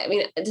know. I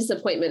mean,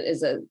 disappointment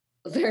is a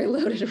very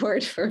loaded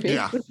word for me.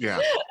 Yeah.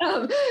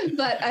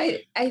 But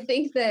I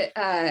think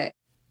that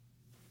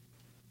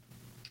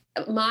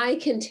my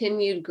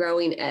continued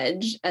growing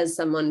edge as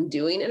someone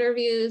doing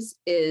interviews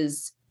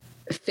is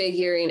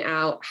figuring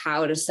out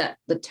how to set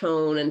the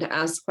tone and to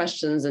ask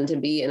questions and to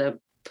be in a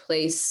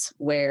place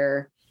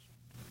where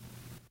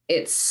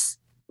it's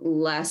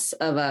less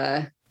of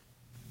a,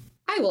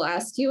 I will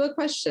ask you a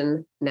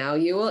question, now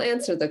you will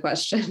answer the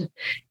question,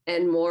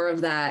 and more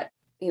of that,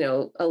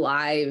 a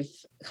live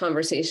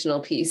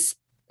conversational piece.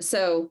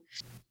 So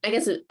I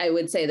guess I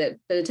would say that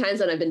the times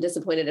when I've been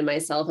disappointed in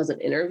myself as an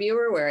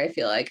interviewer, where I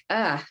feel like,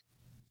 that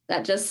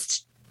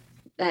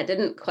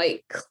didn't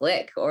quite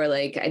click, or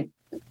like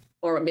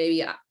or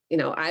maybe,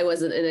 I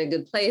wasn't in a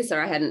good place, or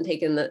I hadn't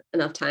taken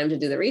enough time to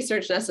do the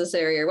research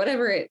necessary, or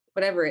whatever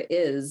it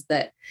is,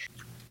 that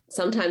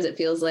sometimes it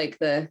feels like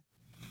it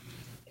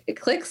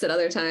clicks, at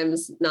other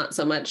times not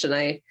so much. And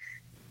I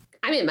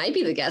mean, it might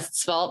be the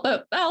guest's fault,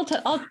 but I'll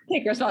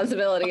take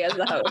responsibility as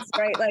the host,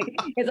 right? Like,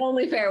 it's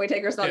only fair we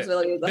take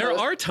responsibility as the host. There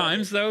are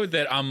times though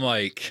that I'm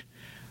like,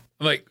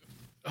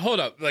 hold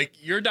up, like,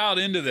 you're dialed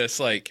into this,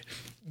 like,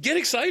 get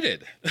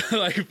excited.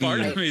 Like,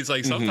 part of me is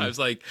like, sometimes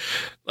like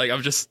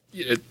I'm just,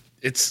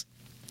 it's,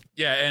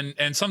 yeah.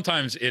 And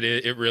sometimes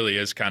it really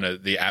is kind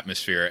of the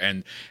atmosphere.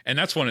 And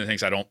that's one of the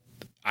things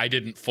I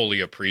didn't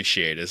fully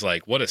appreciate, is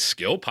like what a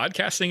skill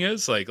podcasting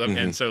is. Like,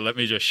 and so let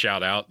me just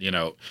shout out,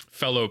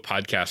 fellow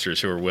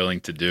podcasters who are willing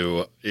to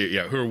do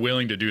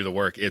the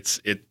work.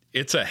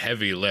 It's a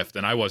heavy lift,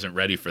 and I wasn't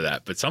ready for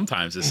that. But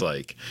sometimes it's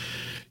like,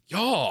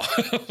 y'all,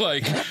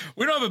 like,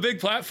 we don't have a big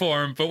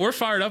platform, but we're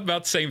fired up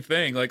about the same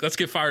thing. Like, let's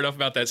get fired up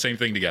about that same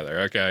thing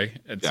together. Okay.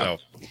 And so,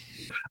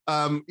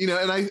 and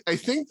I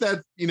think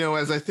that,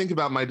 as I think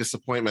about my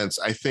disappointments,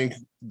 I think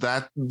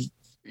that,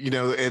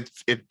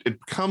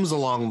 it comes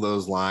along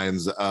those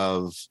lines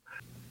of,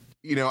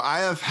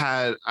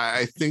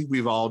 I think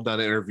we've all done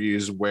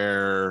interviews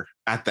where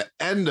at the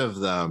end of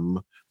them,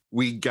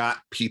 we got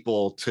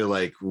people to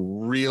like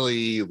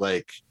really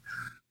like,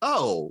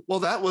 oh, well,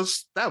 that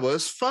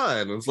was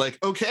fun. It's like,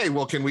 okay,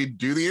 well, can we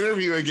do the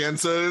interview again?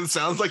 So it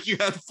sounds like you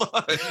had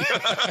fun.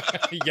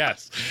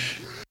 Yes.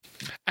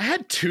 I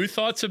had two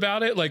thoughts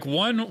about it. Like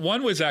one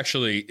was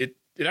actually, it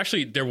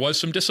actually, there was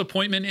some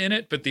disappointment in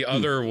it, but the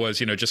other was,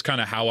 just kind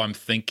of how I'm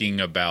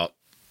thinking about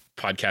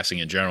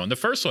podcasting in general. And the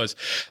first was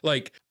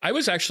like, I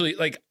was actually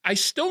like, I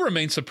still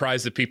remain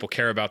surprised that people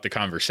care about the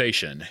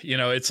conversation.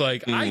 It's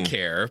like, I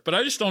care, but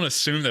I just don't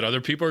assume that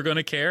other people are going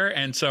to care.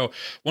 And so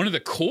one of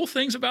the cool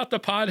things about the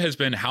pod has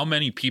been how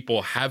many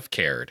people have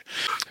cared.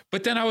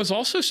 But then I was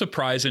also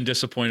surprised and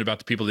disappointed about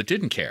the people that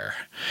didn't care.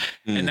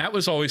 And that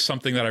was always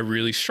something that I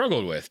really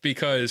struggled with,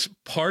 because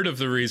part of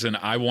the reason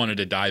I wanted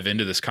to dive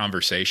into this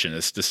conversation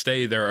is to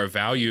say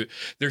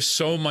there's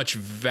so much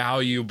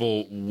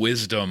valuable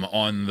wisdom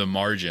on the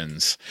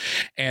margins.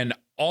 And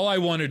all I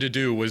wanted to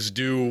do was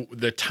do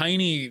the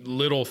tiny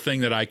little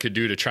thing that I could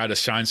do to try to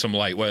shine some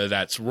light, whether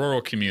that's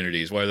rural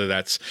communities, whether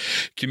that's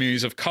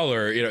communities of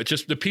color,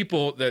 just the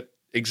people that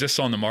exist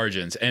on the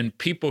margins, and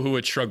people who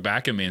would shrug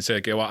back at me and say,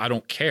 okay, well, I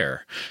don't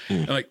care.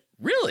 I'm like,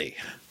 really?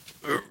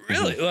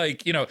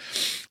 Like,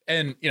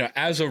 and,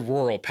 as a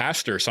rural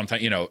pastor,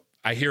 sometimes,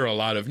 I hear a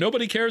lot of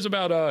nobody cares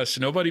about us.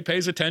 Nobody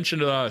pays attention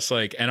to us.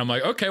 Like, and I'm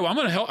like, okay, well, I'm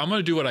going to help. I'm going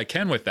to do what I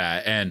can with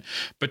that.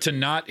 But to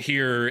not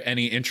hear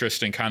any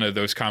interest in kind of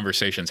those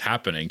conversations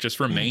happening just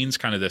remains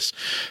kind of this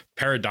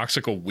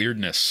paradoxical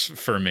weirdness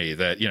for me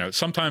that,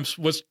 sometimes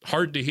was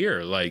hard to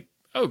hear. Like,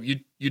 oh,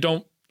 you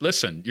don't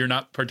listen, you're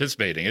not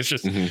participating. It's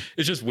just,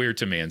 it's just weird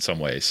to me in some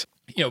ways,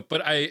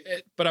 but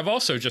I've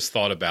also just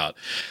thought about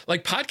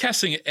like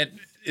podcasting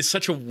is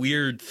such a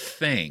weird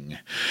thing.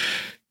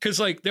 Because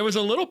like there was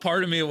a little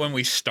part of me when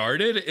we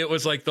started, it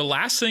was like the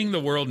last thing the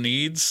world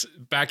needs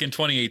back in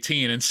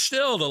 2018, and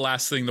still the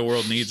last thing the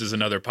world needs is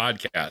another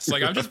podcast.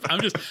 Like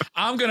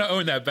I'm going to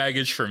own that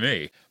baggage for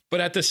me. But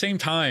at the same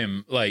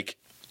time, like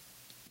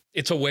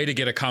it's a way to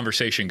get a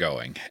conversation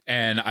going.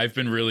 And I've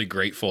been really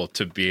grateful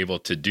to be able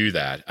to do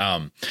that.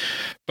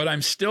 But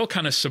I'm still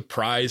kind of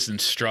surprised and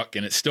struck,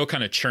 and it's still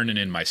kind of churning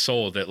in my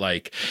soul that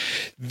like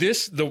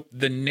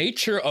the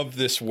nature of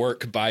this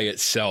work by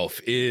itself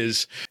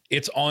is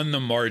it's on the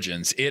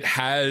margins.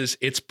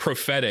 It's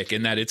prophetic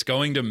in that it's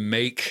going to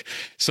make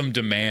some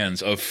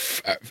demands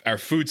of our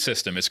food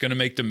system. It's going to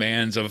make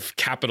demands of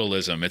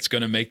capitalism. It's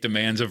going to make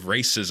demands of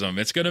racism.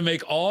 It's going to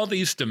make all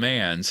these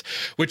demands,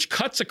 which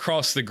cuts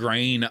across the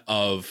grain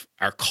of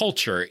our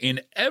culture in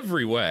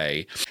every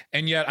way.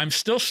 And yet I'm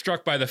still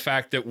struck by the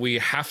fact that we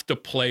have to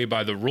play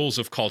by the rules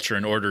of culture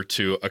in order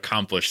to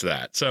accomplish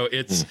that. So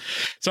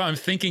so I'm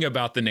thinking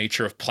about the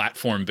nature of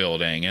platform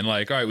building and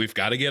like, all right, we've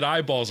got to get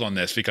eyeballs on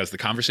this because the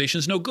conversation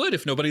is no good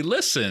if nobody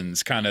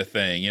listens kind of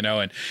thing,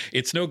 and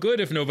it's no good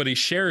if nobody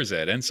shares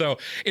it. And so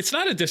it's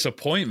not a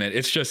disappointment.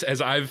 It's just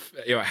as I've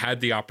had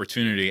the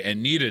opportunity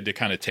and needed to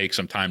kind of take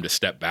some time to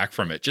step back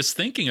from it, just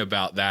thinking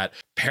about that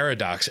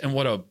paradox and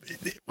what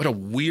a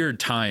weird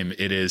time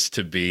it is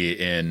to be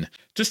in,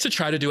 just to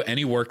try to do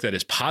any work that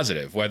is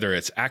positive, whether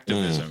it's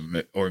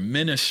activism or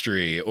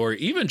ministry, or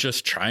even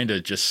just trying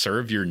to just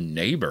serve your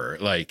neighbor,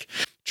 like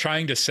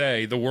trying to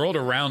say the world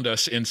around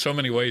us in so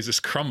many ways is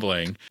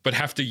crumbling, but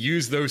have to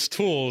use those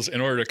tools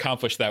in order to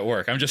accomplish that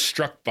work. I'm just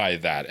struck by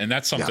that. And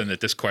that's something that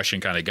this question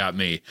kind of got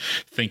me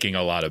thinking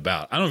a lot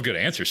about. I don't have good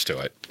answers to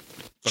it,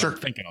 but I'm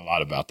thinking a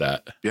lot about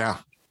that. Yeah.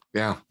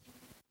 Yeah.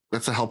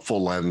 That's a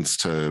helpful lens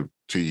to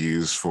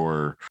use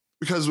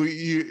because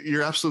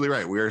you're absolutely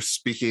right. We are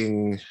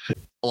speaking,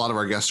 a lot of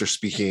our guests are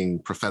speaking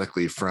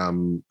prophetically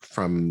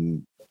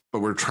but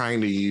we're trying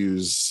to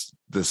use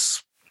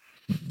this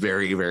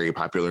very, very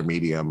popular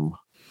medium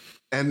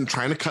and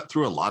trying to cut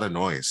through a lot of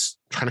noise,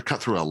 And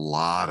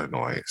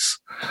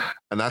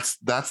that's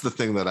the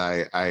thing that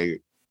I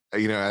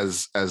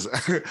as as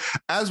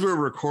we're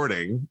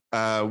recording,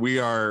 we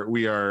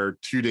are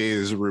 2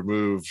 days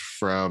removed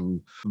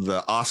from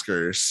the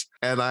Oscars,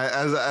 and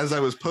as I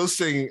was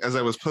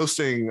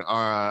posting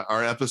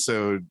our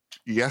episode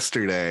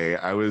yesterday,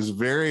 I was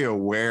very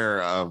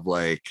aware of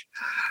like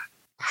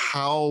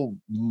how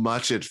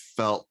much it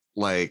felt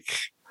like.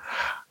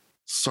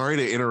 Sorry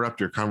to interrupt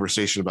your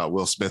conversation about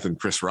Will Smith and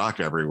Chris Rock,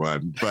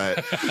 everyone,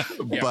 but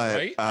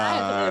right?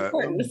 That's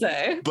important to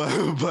say.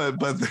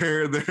 But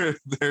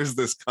there's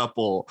this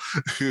couple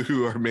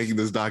who are making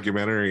this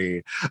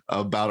documentary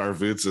about our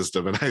food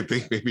system, and I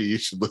think maybe you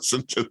should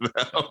listen to them.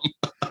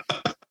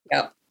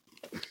 Yep.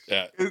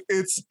 Yeah,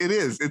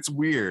 it's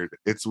weird.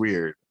 It's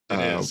weird. It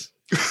is.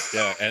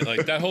 Yeah, and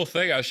like that whole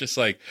thing, I was just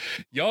like,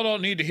 y'all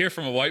don't need to hear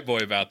from a white boy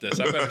about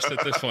this. I better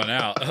sit this one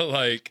out.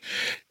 Like,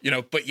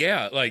 but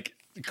yeah, like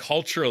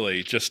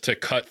culturally, just to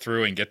cut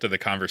through and get to the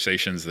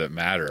conversations that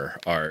matter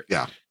are.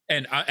 Yeah.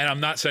 And I'm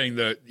not saying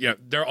that,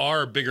 there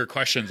are bigger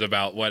questions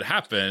about what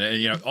happened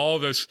and, all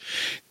of those.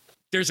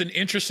 There's an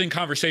interesting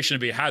conversation to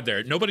be had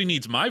there. Nobody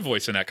needs my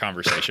voice in that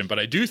conversation, but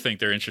I do think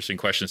there are interesting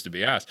questions to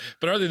be asked.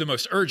 But are they the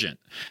most urgent?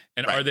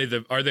 And right.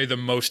 are they the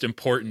most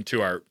important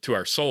to our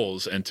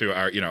souls and to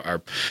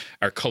our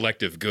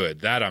collective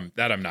good? That I'm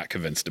not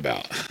convinced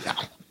about.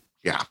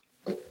 Yeah.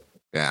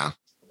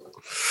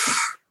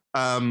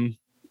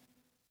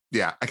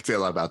 Yeah, I could say a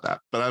lot about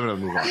that, but I'm going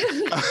to move on.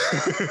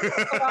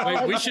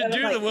 Wait, we should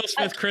do the Will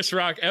Smith, Chris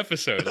Rock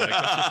episode. Like,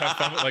 let's just have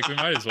fun. Like, we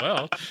might as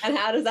well. And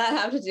how does that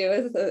have to do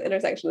with the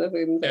intersection of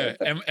food and faith?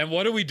 Yeah, and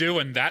what do we do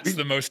when that's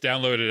the most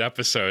downloaded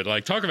episode?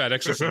 Like, talk about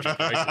existential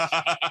crisis.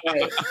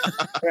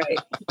 Right.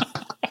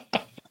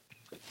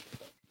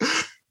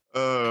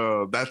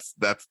 Oh, that's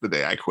the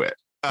day I quit.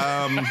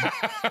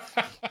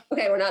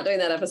 Okay, we're not doing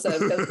that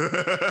episode.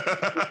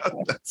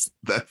 That's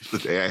the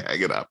day I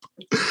hang it up.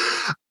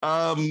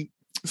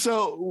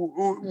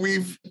 So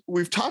we've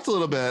talked a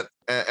little bit,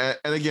 and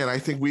again, I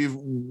think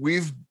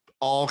we've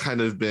all kind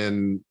of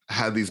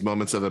had these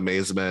moments of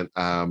amazement.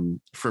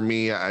 For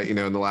me, in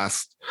the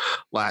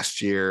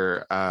last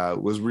year,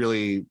 was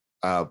really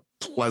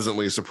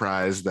pleasantly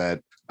surprised that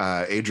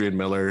Adrian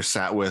Miller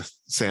sat with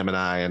Sam and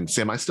I. And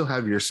Sam, I still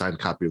have your signed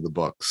copy of the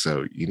book,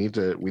 so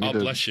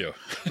Bless you.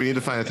 We need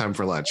to find a time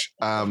for lunch.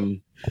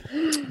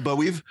 But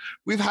we've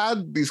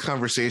had these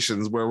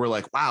conversations where we're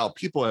like, wow,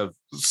 people have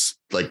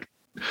like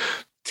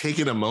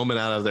taken a moment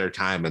out of their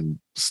time and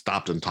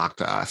stopped and talked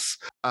to us.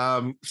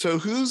 So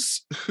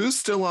who's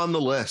still on the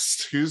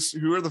list? Who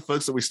are the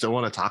folks that we still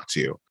want to talk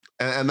to?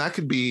 And that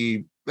could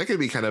be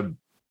kind of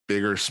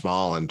big or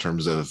small in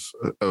terms of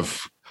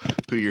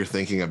who you're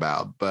thinking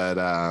about. But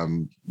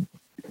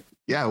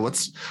yeah,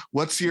 what's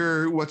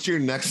your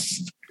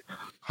next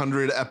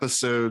 100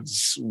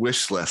 episodes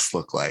wish list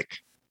look like?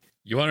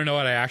 You want to know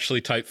what I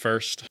actually typed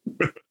first?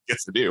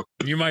 Yes, I do.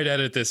 You might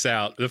edit this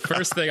out. The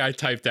first thing I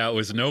typed out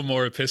was no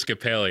more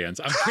Episcopalians.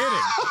 I'm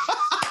kidding.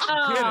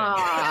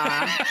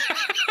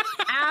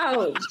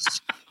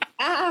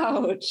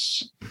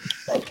 Ouch.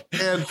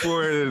 And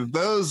for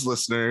those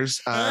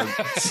listeners,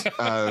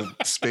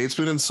 Spade,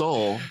 Spoon, and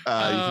Soul, you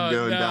can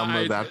go and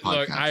download that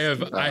podcast.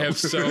 Look, I have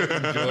so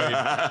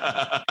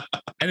enjoyed.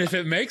 And if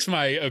it makes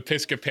my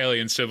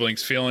Episcopalian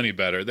siblings feel any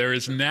better, there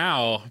is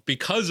now,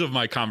 because of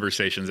my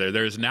conversations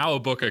there is now a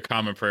Book of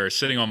Common Prayer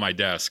sitting on my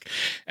desk,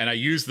 and I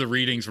use the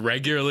readings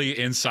regularly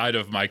inside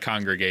of my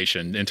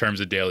congregation in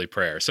terms of daily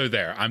prayer. So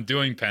there, I'm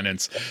doing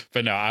penance,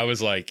 but no, I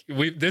was like,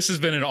 this has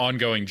been an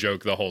ongoing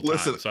joke the whole time.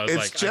 Listen, so I was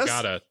like, I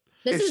gotta.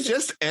 It's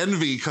just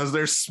envy because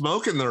they're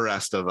smoking the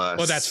rest of us.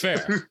 Well, that's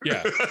fair.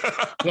 Yeah.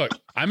 Look,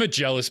 I'm a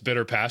jealous,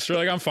 bitter pastor.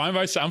 Like I'm fine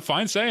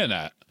saying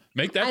that.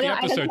 Make that the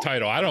episode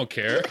title. I don't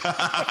care. Sam,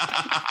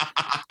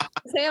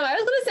 I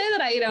was going to say that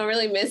I,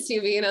 really missed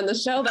you being on the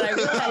show, but I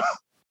realized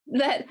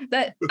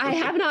that I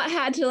have not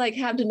had to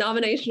have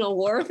denominational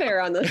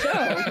warfare on the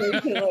show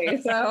recently.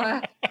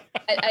 So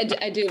I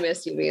do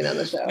miss you being on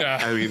the show. Yeah.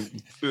 I mean,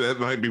 that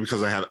might be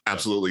because I have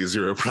absolutely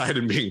zero pride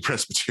in being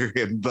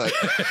Presbyterian, but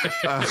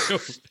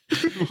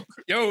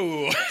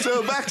yo.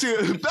 So back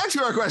to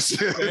our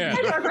question. Yeah.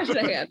 Back to our question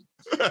at hand.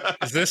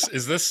 Is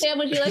this Sam,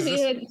 would you like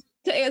me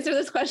to answer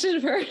this question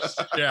first?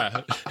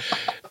 Yeah.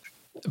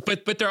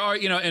 But there are,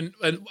 and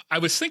I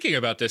was thinking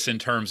about this in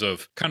terms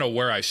of kind of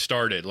where I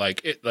started,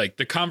 like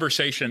the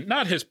conversation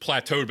not has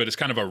plateaued, but it's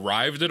kind of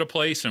arrived at a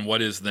place, and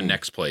what is the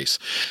next place?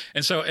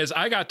 And so as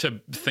I got to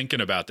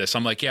thinking about this,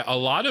 I'm like, yeah, a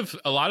lot of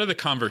the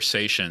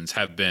conversations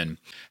have been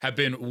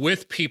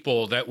with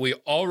people that we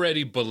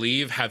already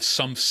believe have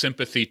some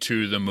sympathy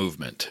to the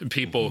movement,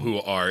 people who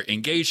are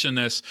engaged in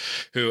this,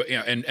 who,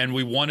 and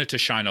we wanted to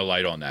shine a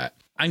light on that.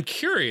 I'm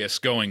curious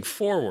going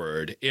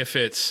forward if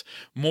it's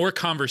more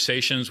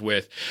conversations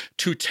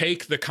to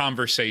take the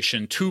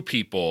conversation to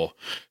people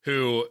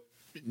who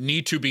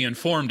need to be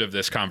informed of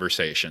this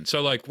conversation.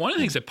 So one of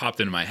the things that popped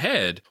into my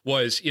head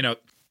was,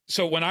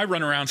 So when I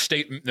run around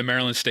the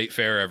Maryland State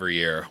Fair every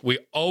year, we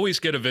always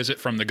get a visit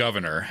from the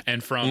governor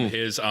and from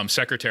his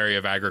Secretary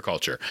of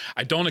Agriculture.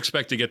 I don't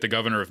expect to get the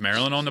governor of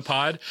Maryland on the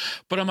pod,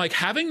 but I'm like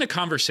having the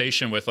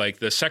conversation with like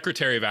the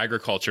Secretary of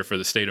Agriculture for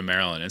the state of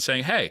Maryland and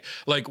saying, hey,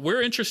 like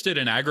we're interested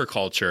in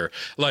agriculture,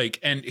 like,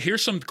 and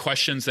here's some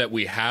questions that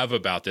we have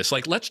about this.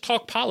 Like, let's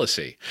talk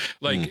policy.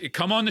 Like,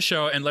 come on the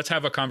show and let's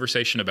have a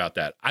conversation about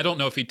that. I don't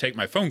know if he'd take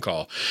my phone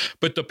call,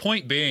 but the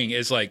point being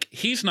is like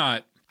he's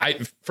not.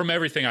 From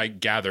everything I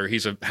gather,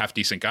 he's a half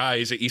decent guy.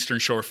 He's an Eastern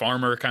Shore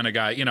farmer kind of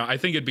guy. You know, I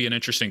think it'd be an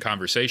interesting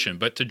conversation.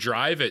 But to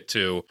drive it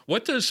to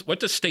what does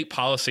state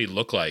policy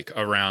look like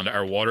around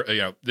our water?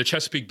 You know, the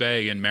Chesapeake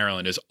Bay in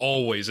Maryland is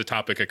always a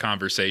topic of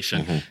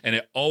conversation, and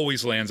it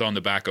always lands on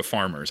the back of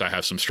farmers. I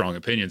have some strong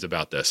opinions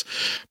about this,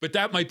 but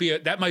that might be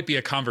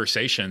a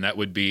conversation that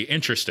would be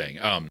interesting.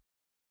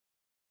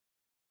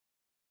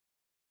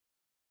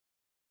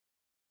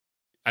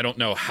 I don't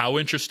know how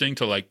interesting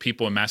to like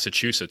people in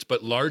Massachusetts,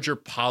 but larger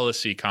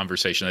policy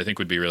conversation I think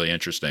would be really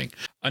interesting.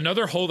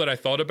 Another hole that I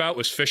thought about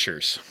was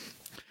fishers.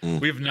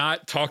 We've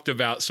not talked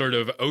about sort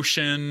of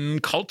ocean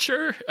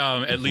culture,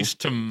 at least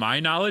to my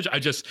knowledge.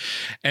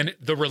 And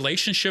the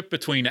relationship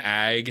between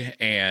ag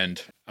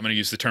and I'm going to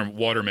use the term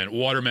watermen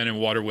and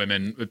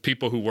waterwomen,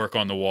 people who work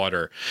on the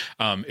water,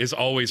 is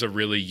always a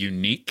really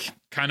unique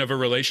kind of a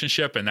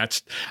relationship. And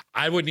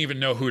I wouldn't even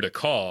know who to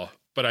call.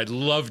 But I'd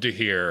love to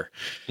hear,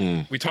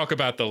 we talk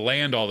about the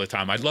land all the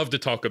time. I'd love to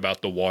talk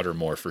about the water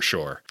more for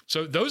sure.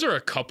 So those are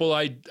a couple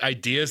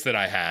ideas that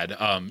I had.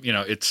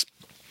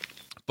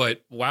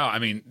 But wow, I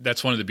mean,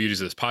 that's one of the beauties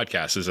of this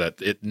podcast is that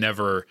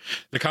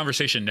the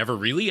conversation never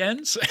really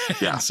ends.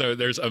 Yeah. So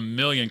there's a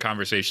million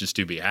conversations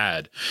to be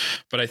had.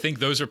 But I think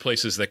those are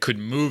places that could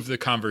move the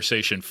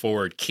conversation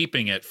forward,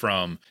 keeping it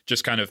from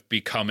just kind of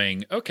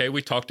becoming, okay,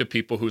 we talk to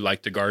people who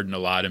like to garden a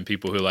lot and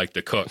people who like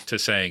to cook, to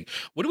saying,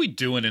 what are we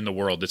doing in the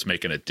world that's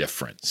making a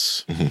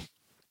difference?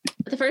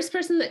 The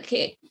person that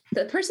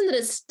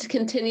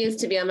continues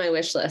to be on my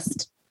wish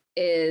list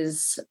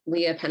is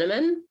Leah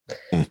Penniman,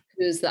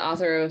 who's the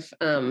author of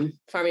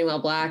Farming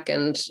While Black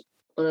and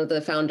one of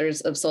the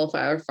founders of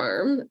Soulflower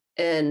Farm.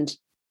 And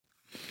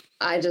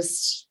I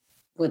just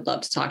would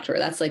love to talk to her.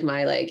 That's like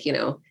my,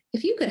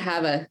 if you could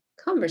have a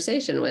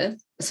conversation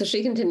with. So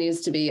she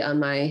continues to be on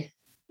my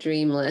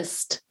dream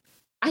list.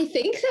 I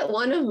think that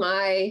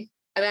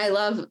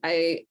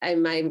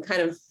I'm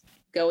kind of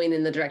going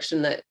in the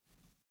direction that,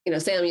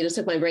 Sam, you just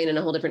took my brain in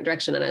a whole different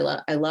direction. And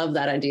I love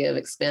that idea of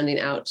expanding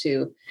out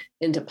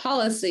into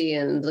policy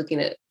and looking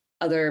at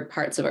other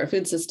parts of our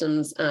food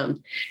systems.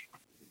 And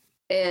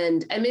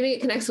maybe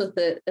it connects with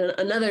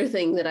another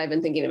thing that I've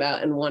been thinking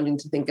about and wanting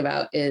to think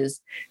about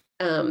is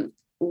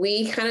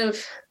we kind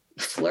of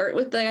flirt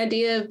with the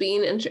idea of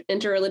being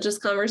interreligious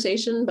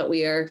conversation, but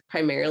we are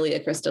primarily a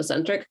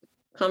Christocentric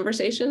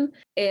conversation.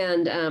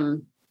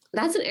 And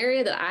that's an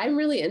area that I'm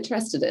really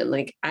interested in.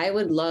 Like, I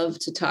would love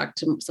to talk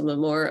to some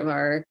more of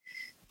our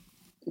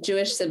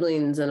Jewish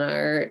siblings and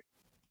our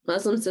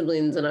Muslim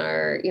siblings and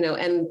our,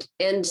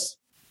 and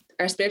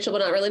our spiritual but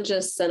not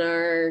religious and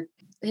our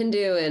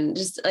Hindu, and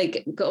just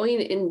like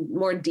going in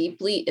more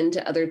deeply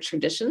into other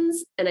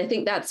traditions. And I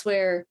think that's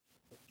where,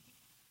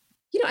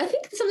 I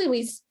think something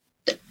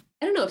I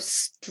don't know if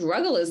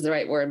struggle is the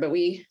right word, but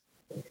we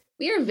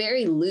are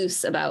very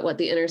loose about what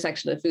the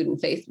intersection of food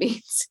and faith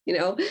means,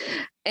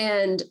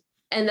 and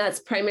that's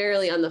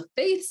primarily on the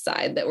faith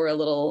side that we're a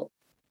little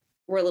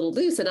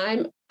loose.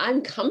 And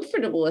I'm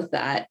comfortable with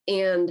that.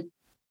 And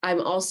I'm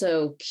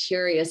also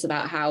curious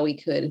about how we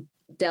could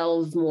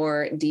delve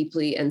more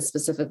deeply and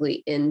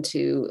specifically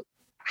into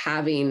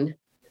having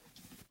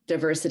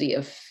diversity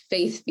of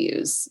faith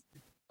views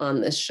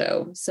on this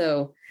show.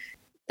 So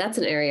that's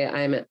an area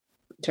I'm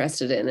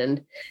interested in.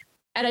 And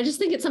I just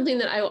think it's something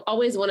that I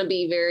always want to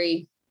be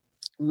very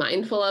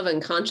mindful of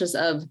and conscious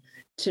of,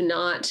 to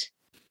not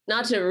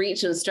to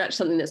reach and stretch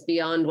something that's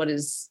beyond what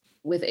is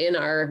within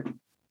our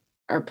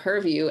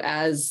purview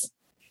as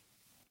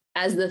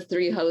the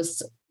three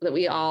hosts that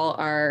we all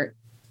are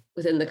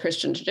within the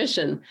Christian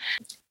tradition,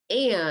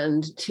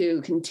 and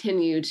to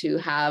continue to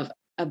have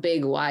a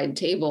big wide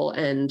table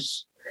and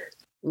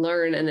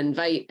learn and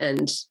invite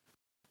and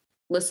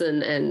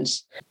listen and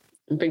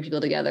bring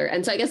people together.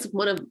 And so I guess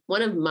one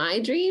of my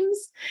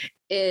dreams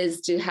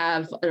is to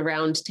have a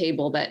round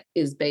table that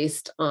is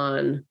based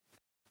on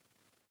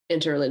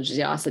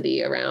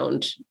interreligiosity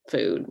around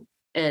food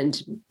and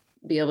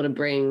be able to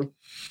bring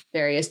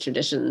various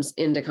traditions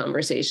into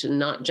conversation,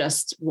 not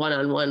just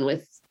one-on-one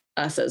with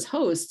us as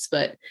hosts,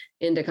 but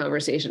into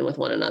conversation with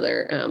one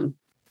another.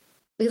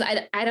 Because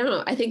I don't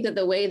know, I think that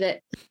the way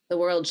that the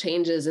world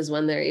changes is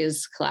when there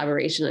is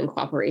collaboration and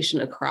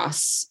cooperation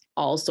across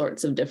all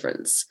sorts of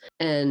difference.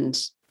 And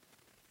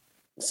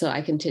so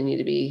I continue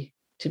to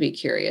be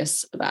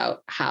curious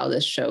about how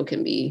this show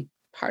can be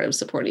part of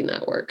supporting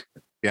that work.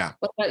 Yeah.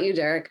 What about you,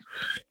 Derek?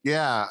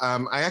 Yeah,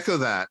 I echo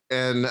that.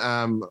 And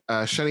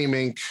Shani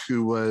Mink,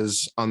 who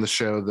was on the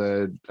show,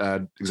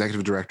 the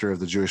executive director of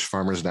the Jewish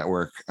Farmers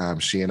Network,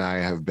 she and I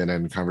have been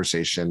in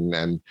conversation,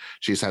 and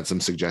she's had some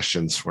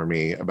suggestions for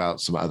me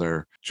about some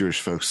other Jewish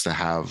folks to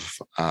have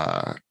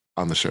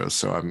on the show.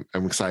 So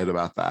I'm excited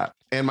about that.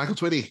 And Michael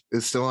Twitty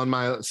is still on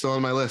my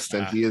list,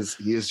 and he is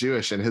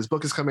Jewish, and his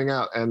book is coming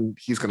out, and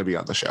he's going to be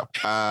on the show.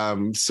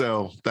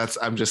 So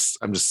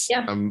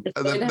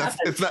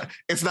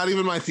it's not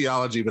even my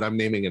theology, but I'm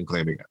naming and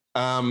claiming it.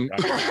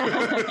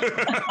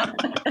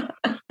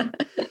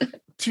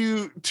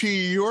 To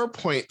your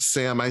point,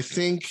 Sam, I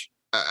think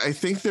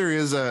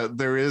there's a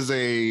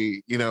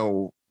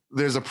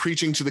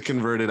preaching to the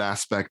converted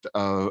aspect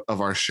of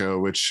our show,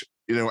 which,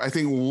 I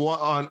think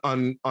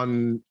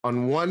on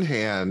one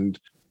hand,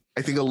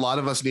 I think a lot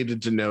of us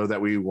needed to know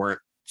that we weren't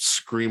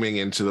screaming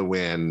into the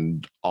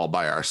wind all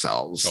by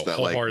ourselves.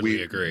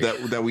 Agree.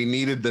 That we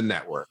needed the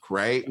network,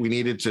 right? We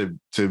needed to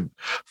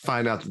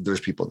find out that there's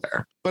people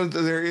there. But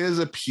there is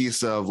a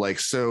piece of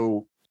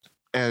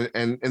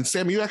and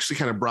Sam, you actually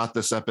kind of brought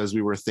this up as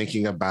we were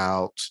thinking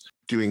about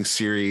doing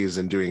series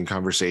and doing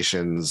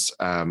conversations.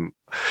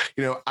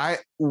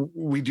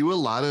 We do a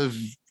lot of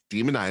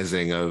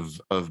demonizing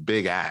of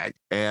big ag,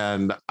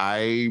 and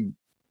I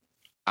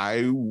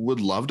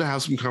would love to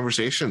have some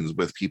conversations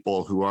with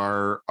people who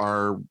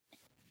are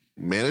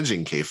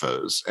managing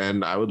CAFOs,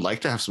 and I would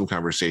like to have some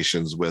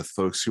conversations with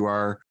folks who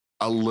are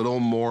a little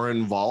more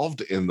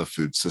involved in the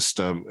food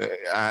system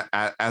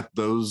at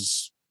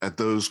those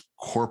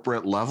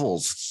corporate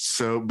levels.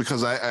 So,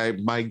 because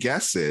my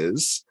guess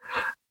is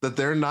that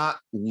they're not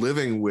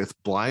living with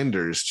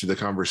blinders to the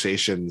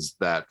conversations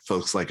that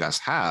folks like us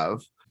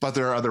have, but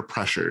there are other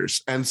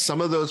pressures, and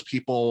some of those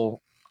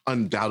people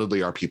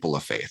undoubtedly are people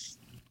of faith,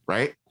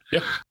 right?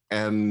 Yeah.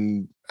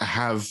 And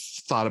have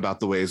thought about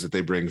the ways that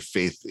they bring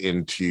faith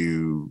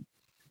into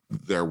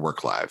their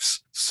work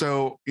lives.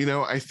 So,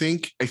 I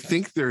think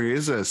there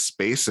is a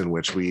space in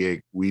which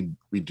we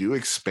do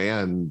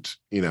expand,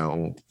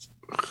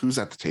 who's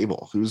at the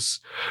table, who's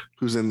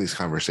in these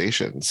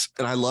conversations.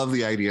 And I love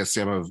the idea,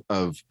 Sam,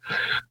 of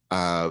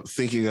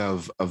thinking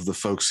of the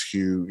folks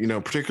who,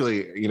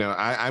 particularly,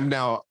 I'm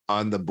now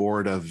on the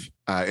board of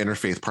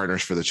Interfaith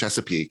Partners for the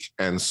Chesapeake.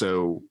 And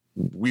so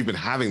we've been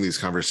having these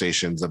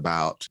conversations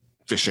about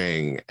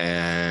fishing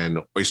and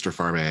oyster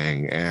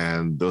farming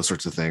and those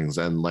sorts of things.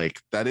 And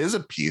that is a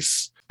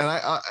piece. And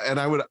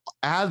I would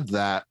add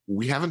that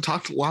we haven't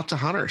talked a lot to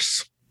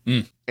hunters.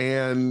 Mm.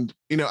 And,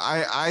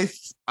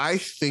 I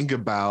think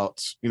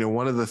about,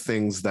 one of the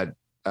things that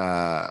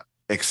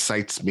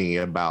excites me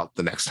about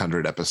the next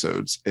 100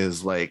 episodes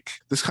is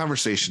this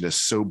conversation is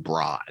so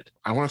broad.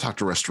 I want to talk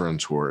to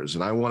restaurateurs,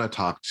 and I want to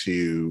talk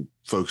to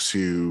folks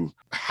who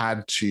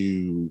had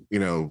to,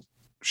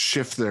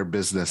 shift their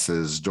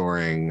businesses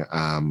during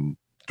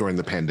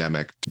the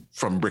pandemic,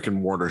 from brick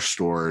and mortar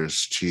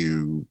stores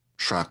to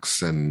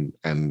trucks and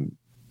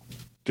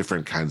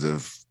different kinds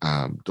of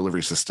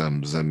delivery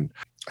systems. And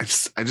I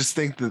just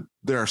think that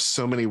there are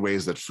so many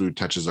ways that food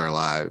touches our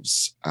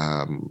lives.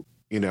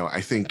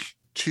 I think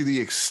to the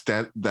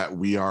extent that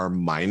we are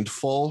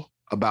mindful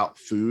about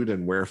food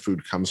and where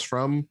food comes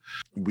from,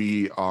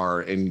 we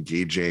are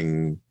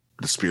engaging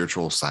the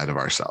spiritual side of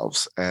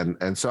ourselves.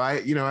 And so I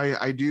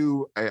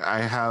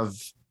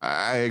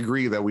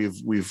agree that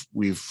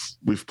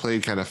we've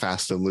played kind of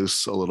fast and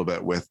loose a little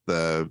bit with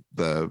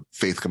the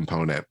faith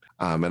component.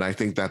 And I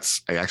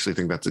actually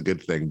think that's a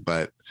good thing,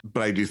 but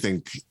I do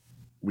think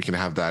we can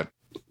have that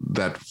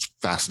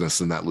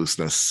fastness and that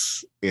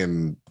looseness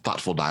in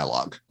thoughtful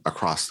dialogue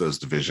across those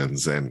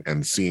divisions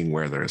and seeing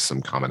where there is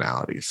some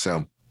commonality.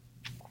 So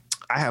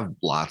I have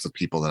lots of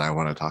people that I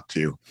want to talk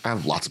to.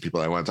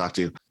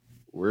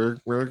 We're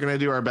going to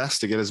do our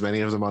best to get as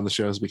many of them on the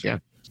show as we can.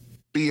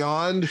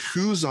 Beyond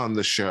who's on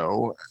the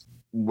show,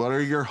 what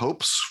are your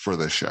hopes for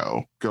the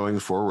show going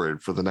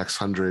forward for the next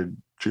 100,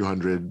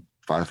 200,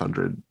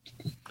 500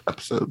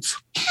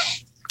 episodes?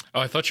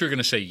 Oh, I thought you were going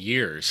to say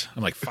years.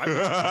 I'm like, 5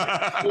 years.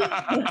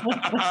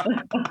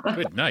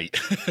 Good night.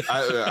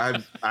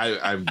 I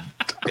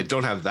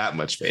don't have that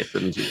much faith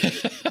in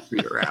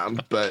be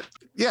around, but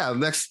yeah,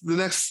 the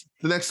next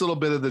little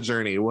bit of the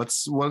journey. What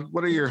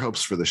are your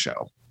hopes for the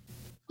show?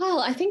 Well,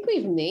 I think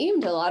we've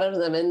named a lot of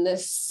them in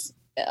this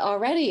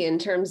already, in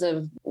terms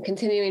of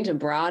continuing to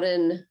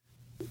broaden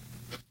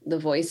the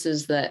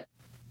voices that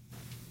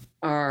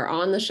are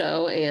on the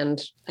show,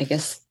 and I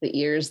guess the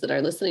ears that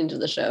are listening to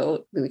the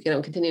show,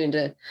 continuing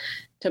to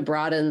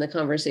broaden the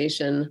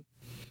conversation.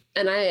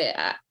 And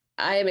I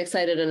am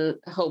excited and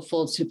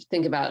hopeful to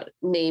think about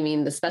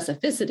naming the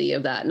specificity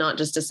of that, not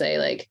just to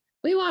say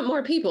we want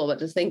more people, but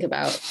to think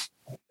about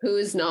who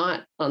is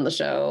not on the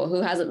show,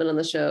 who hasn't been on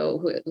the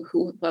show,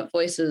 what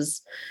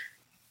voices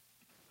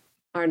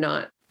are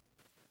not,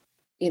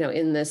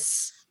 in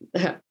this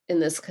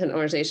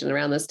conversation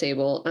around this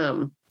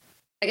table.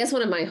 I guess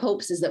one of my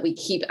hopes is that we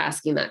keep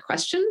asking that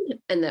question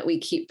and that we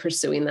keep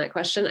pursuing that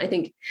question. I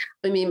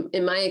mean,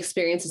 in my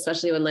experience,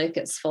 especially when life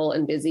gets full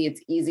and busy,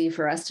 it's easy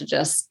for us to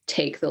just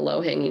take the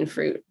low-hanging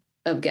fruit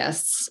of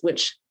guests,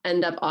 which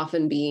end up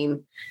often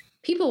being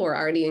people we're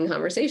already in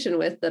conversation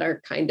with that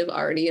are kind of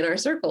already in our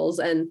circles.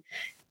 And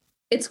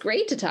it's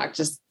great to talk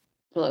to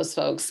those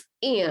folks.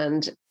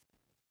 And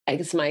I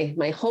guess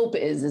my hope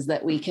is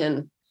that we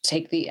can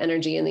take the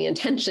energy and the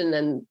intention,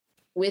 and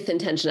with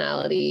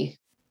intentionality,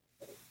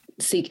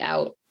 seek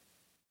out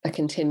a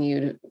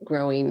continued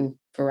growing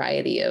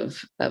variety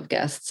of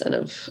guests and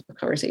of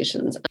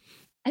conversations.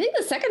 I think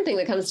the second thing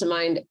that comes to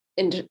mind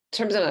in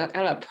terms of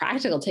kind of a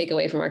practical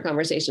takeaway from our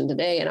conversation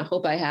today, and a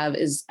hope I have,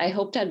 is I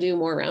hope to do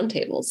more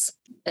roundtables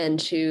and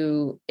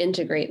to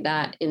integrate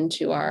that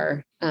into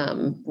our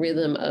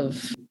rhythm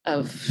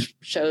of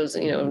shows,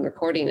 and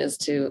recording, is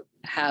to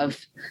have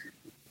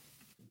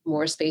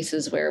more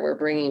spaces where we're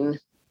bringing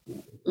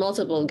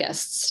multiple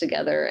guests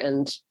together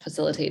and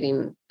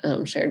facilitating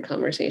shared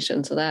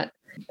conversation. So that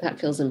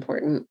feels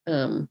important.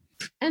 And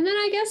then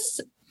I guess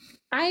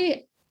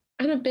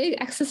on a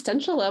big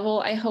existential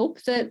level, I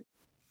hope that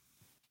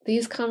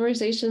these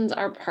conversations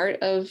are part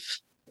of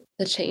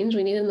the change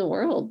we need in the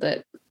world,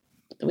 that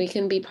we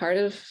can be part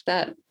of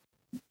that,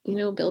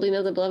 building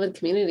of the beloved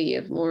community,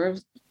 of more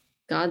of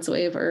God's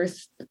way of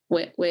earth,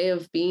 way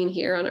of being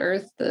here on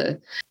earth,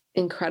 the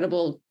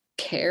incredible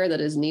care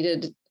that is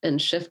needed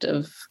and shift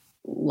of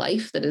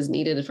life that is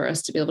needed for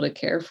us to be able to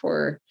care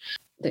for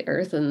the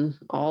earth and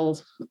all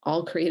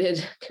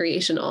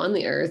creation on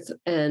the earth.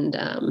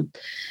 And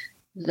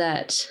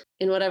that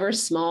in whatever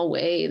small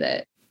way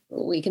that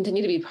we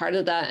continue to be part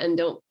of that, and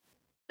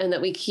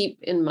that we keep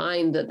in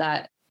mind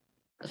that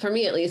for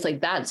me, at least,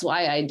 like, that's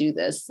why I do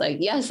this. Like,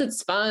 yes,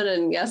 it's fun,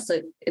 and yes,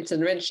 it's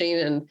enriching,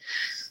 and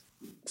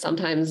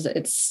sometimes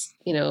it's,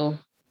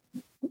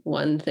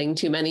 one thing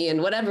too many,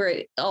 and whatever,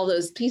 all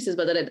those pieces,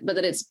 but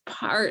that it's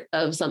part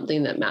of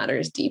something that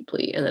matters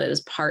deeply, and that it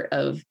is part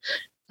of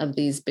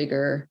these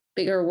bigger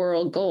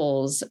world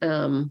goals,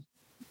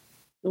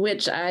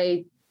 which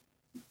I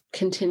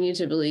continue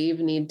to believe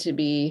need to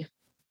be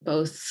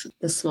both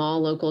the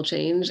small local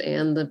change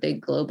and the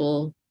big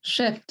global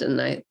shift. And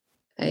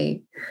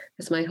I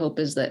guess my hope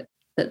is that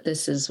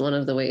this is one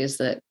of the ways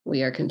that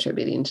we are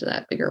contributing to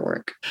that bigger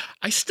work.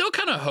 I still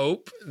kind of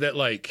hope that,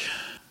 like,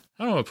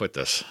 I don't want to put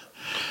this.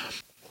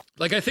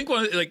 Like, I think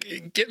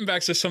getting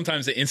back to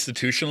sometimes the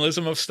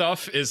institutionalism of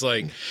stuff is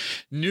like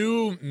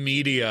new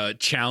media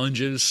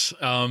challenges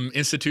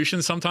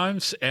institutions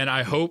sometimes. And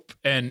I hope,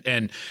 and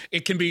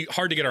it can be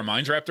hard to get our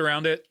minds wrapped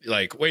around it.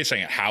 Like, wait a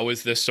second, how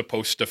is this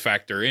supposed to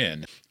factor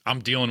in? I'm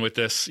dealing with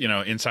this,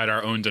 inside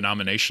our own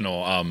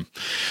denominational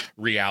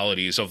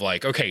realities of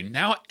like, okay,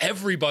 now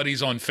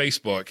everybody's on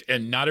Facebook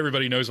and not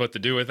everybody knows what to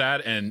do with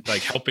that. And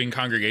like helping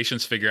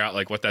congregations figure out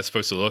like what that's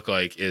supposed to look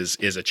like is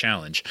a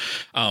challenge.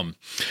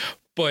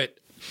 But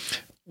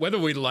whether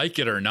we like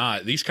it or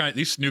not,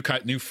 these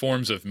new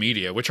forms of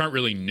media, which aren't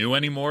really new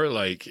anymore,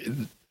 like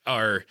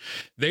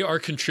they are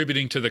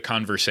contributing to the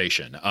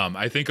conversation.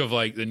 I think of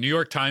like the New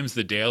York Times,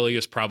 the Daily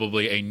is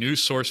probably a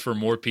news source for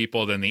more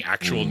people than the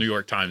actual New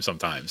York Times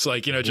sometimes.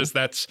 Like, just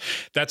that's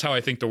how I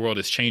think the world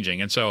is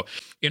changing. And so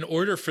in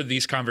order for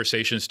these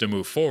conversations to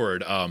move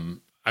forward,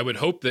 I would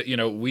hope that,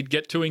 we'd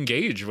get to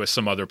engage with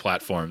some other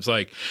platforms.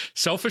 Like,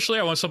 selfishly,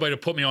 I want somebody to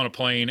put me on a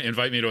plane,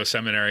 invite me to a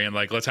seminary, and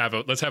like, let's have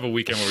a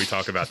weekend where we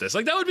talk about this.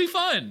 Like, that would be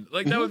fun.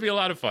 Like, that would be a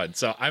lot of fun.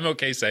 So I'm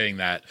okay saying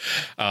that.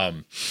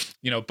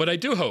 But I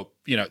do hope,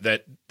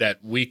 that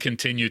we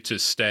continue to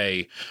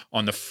stay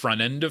on the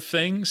front end of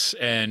things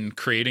and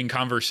creating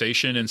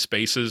conversation in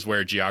spaces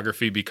where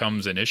geography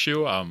becomes an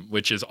issue,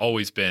 which has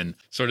always been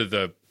sort of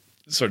the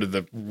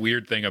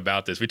weird thing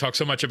about this. We talk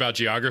so much about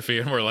geography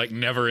and we're like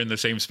never in the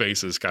same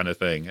spaces kind of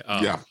thing.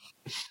 Yeah.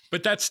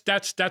 But that's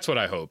what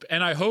I hope.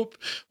 And I hope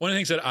one of the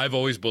things that I've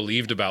always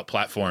believed about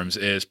platforms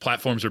is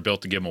platforms are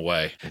built to give them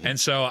away. Mm-hmm. And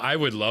so I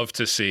would love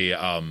to see,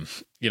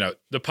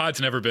 the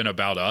pod's never been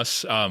about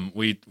us.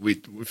 We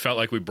felt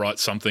like we brought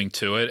something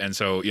to it. And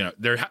so,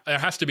 there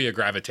has to be a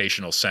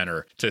gravitational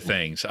center to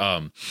things.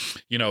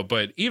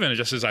 But even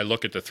just as I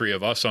look at the three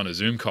of us on a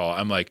Zoom call,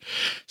 I'm like,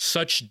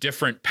 such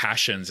different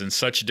passions and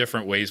such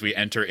different ways we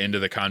enter into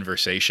the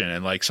conversation.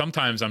 And like,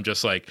 sometimes I'm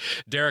just like,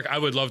 Derek, I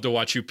would love to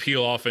watch you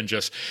peel off and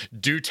just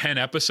do 10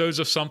 episodes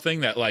of something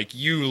that like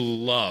you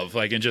love,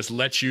 like, and just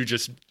let you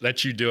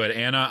do it.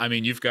 Anna, I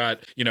mean, you've got,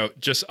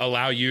 just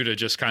allow you to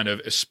just kind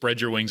of spread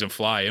your wings and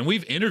fly. And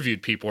we've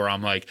interviewed people where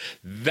I'm like,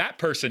 that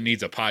person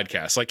needs a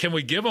podcast. Like, can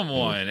we give them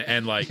one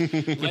and like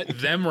let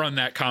them run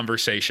that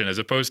conversation as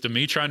opposed to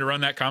me trying to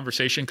run that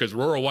conversation? Because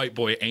rural white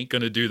boy ain't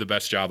going to do the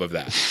best job of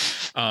that.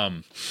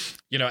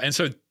 And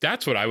so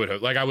that's what I would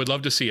hope. Like, I would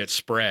love to see it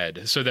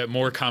spread so that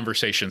more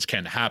conversations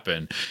can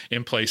happen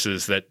in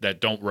places that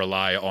don't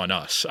rely on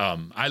us.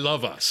 I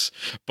love us,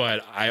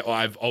 but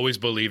I've always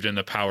believed in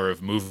the power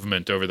of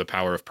movement over the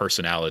power of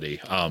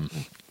personality.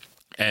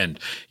 And,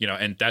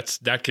 and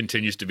that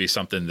continues to be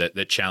something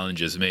that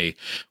challenges me,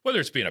 whether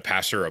it's being a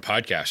pastor or a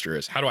podcaster,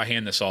 is how do I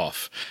hand this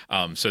off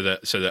so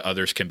that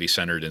others can be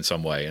centered in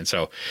some way. And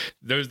so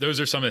those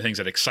are some of the things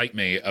that excite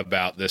me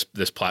about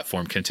this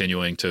platform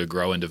continuing to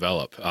grow and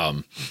develop.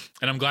 And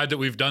I'm glad that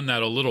we've done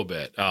that a little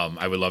bit.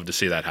 I would love to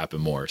see that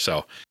happen more.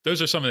 So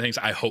those are some of the things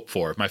I hope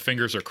for. My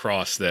fingers are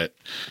crossed that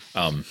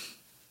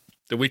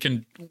that we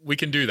can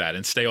do that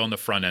and stay on the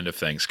front end of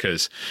things,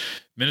 because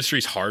ministry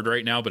is hard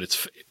right now, but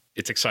it's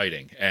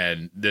exciting,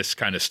 and this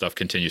kind of stuff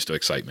continues to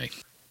excite me.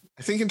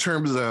 I think in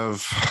terms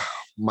of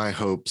my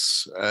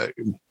hopes,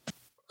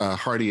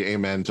 hearty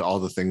amen to all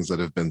the things that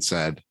have been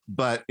said.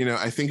 But,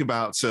 I think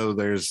about, so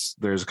there's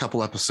a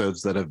couple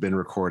episodes that have been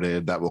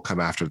recorded that will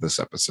come after this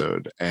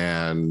episode.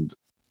 And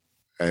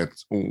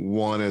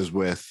one is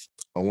with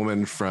a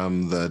woman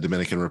from the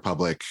Dominican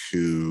Republic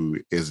who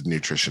is a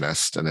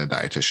nutritionist and a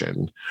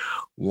dietitian.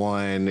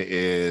 One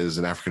is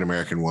an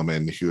African-American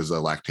woman who is a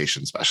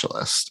lactation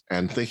specialist.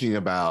 And thinking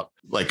about,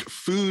 like,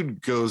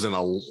 food goes in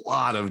a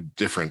lot of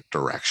different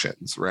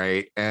directions,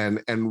 right? And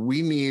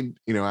we need,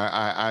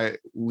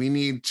 we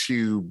need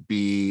to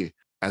be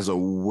as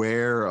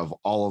aware of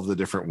all of the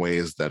different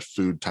ways that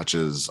food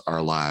touches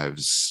our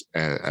lives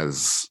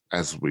as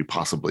we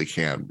possibly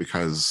can,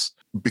 because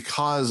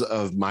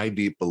of my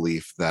deep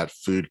belief that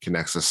food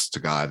connects us to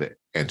God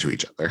and to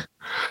each other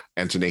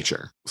and to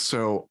nature.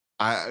 So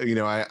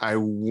I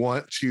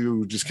want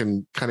to just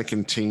kind of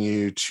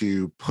continue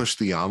to push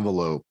the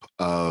envelope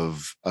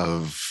of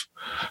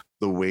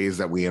the ways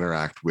that we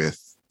interact with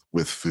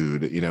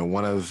food.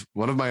 One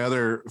of my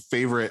other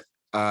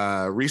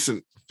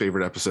recent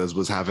favorite episodes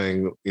was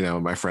having,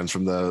 my friends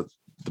from the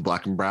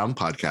Black and Brown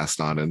podcast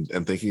on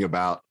and thinking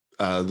about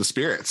the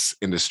spirits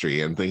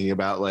industry and thinking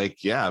about, like,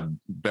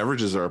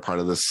 beverages are a part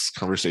of this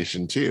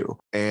conversation too.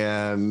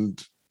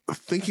 And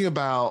thinking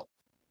about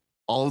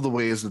all of the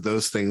ways that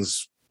those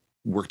things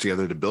work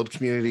together to build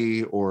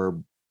community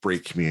or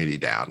break community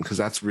down, because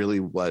that's really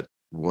what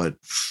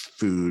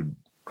food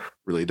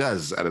really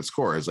does at its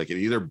core, is like it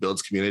either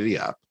builds community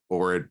up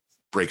or it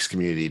breaks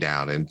community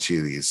down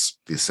into these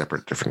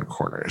separate different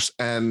corners.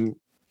 And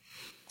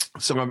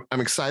so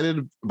I'm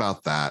excited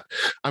about that.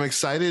 I'm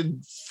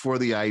excited for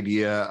the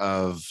idea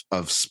of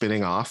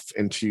spinning off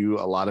into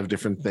a lot of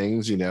different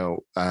things.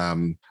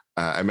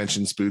 I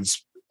mentioned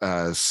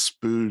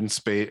Spoon,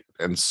 Spade,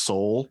 and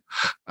Soul,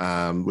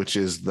 which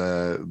is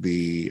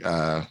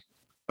the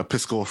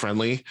Episcopal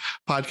friendly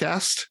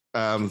podcast.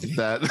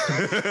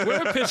 That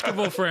we're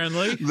Episcopal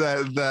friendly.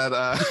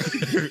 That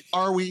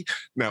are we?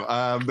 No,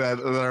 that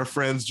our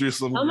friends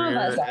Jerusalem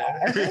Greer.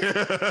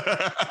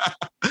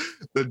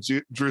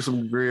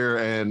 Jerusalem Greer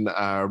and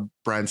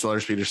Brian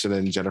Sellers Peterson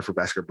and Jennifer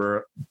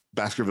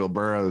Baskerville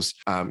Burrows,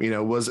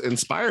 was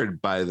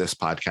inspired by this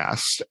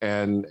podcast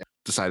and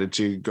decided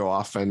to go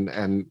off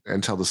and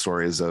tell the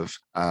stories of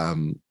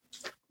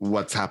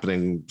what's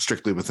happening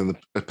strictly within the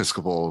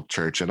Episcopal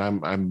Church. And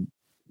I'm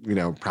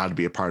proud to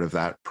be a part of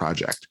that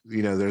project.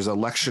 There's a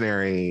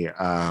lectionary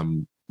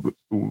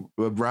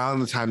around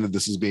the time that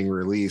this is being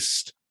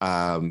released.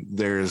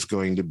 There's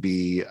going to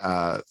be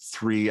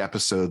 3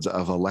 episodes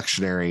of a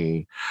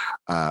lectionary,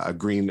 a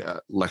green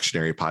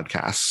lectionary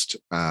podcast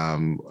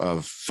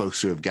of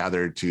folks who have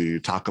gathered to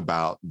talk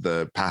about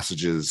the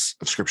passages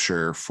of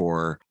scripture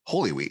for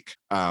Holy Week,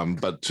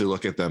 but to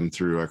look at them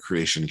through a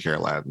creation care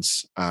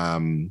lens.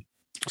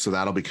 So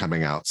that'll be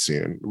coming out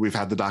soon. We've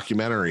had the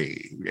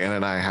documentary. Anna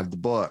and I have the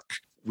book.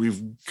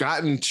 We've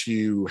gotten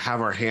to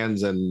have our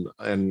hands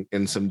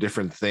in some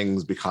different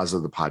things because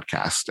of the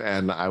podcast.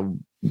 And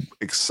I'm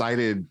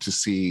excited to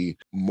see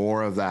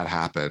more of that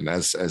happen.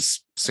 As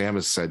Sam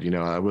has said,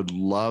 I would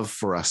love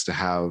for us to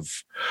have,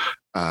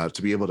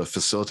 to be able to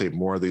facilitate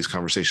more of these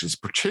conversations,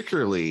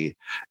 particularly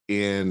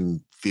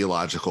in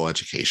theological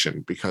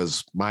education,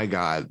 because my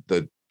God,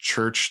 the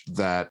church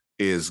that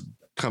is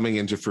coming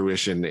into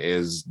fruition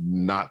is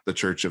not the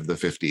church of the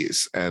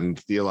 50s, and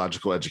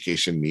theological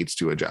education needs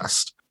to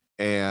adjust.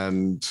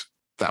 And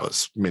that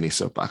was mini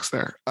soapbox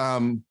there.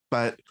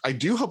 But I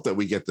do hope that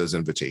we get those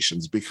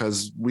invitations,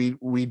 because we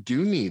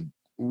do need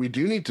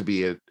to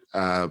be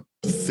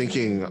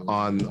thinking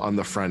on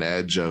the front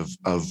edge of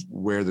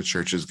where the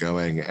church is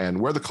going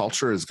and where the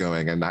culture is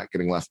going and not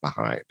getting left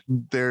behind.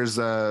 There's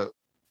a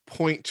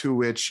point to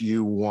which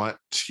you want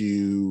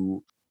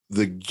to,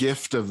 the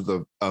gift of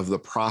the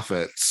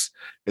prophets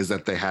is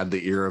that they had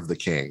the ear of the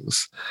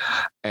kings,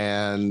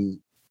 and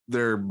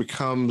there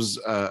becomes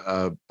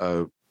a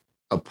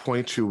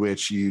point to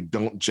which you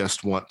don't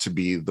just want to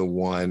be the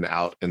one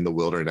out in the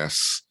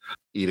wilderness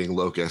eating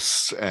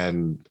locusts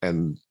and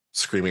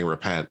screaming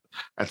repent.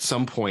 At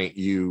some point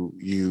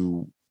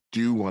you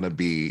do want to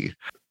be,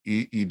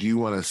 you do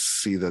want to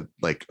see that,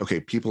 like, okay,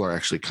 people are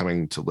actually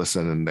coming to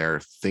listen, and they're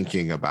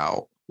thinking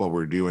about what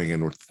we're doing,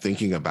 and we're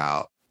thinking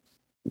about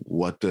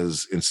what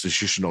does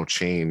institutional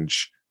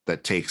change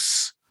that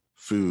takes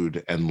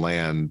food and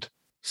land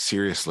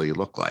seriously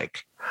look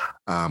like?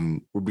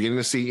 We're beginning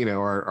to see,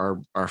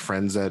 our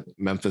friends at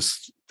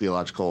Memphis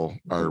Theological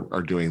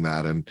are doing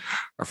that, and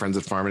our friends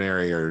at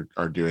Farminary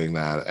are doing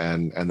that,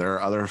 and there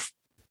are other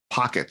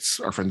pockets.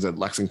 Our friends at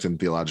Lexington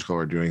Theological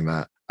are doing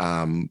that.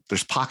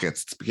 There's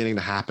pockets. It's beginning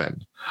to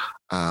happen,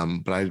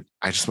 but I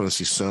just want to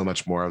see so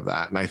much more of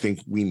that, and I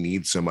think we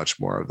need so much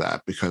more of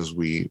that because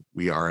we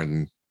are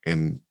in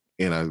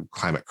a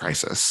climate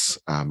crisis,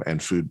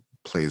 and food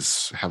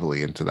plays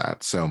heavily into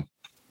that. So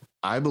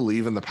I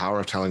believe in the power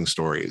of telling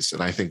stories.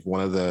 And I think one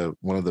of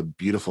the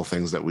beautiful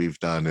things that we've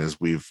done is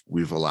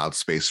we've allowed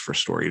space for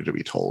story to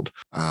be told,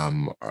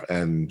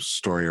 and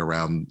story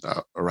around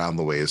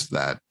the ways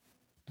that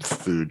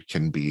food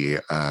can be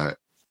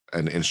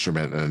an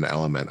instrument and an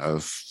element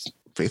of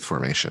faith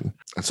formation.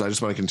 And so I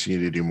just want to continue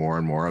to do more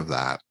and more of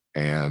that,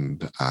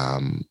 and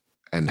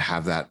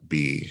have that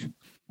be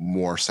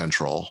more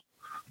central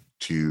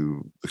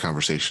to the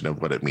conversation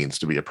of what it means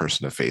to be a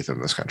person of faith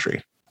in this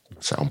country.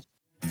 So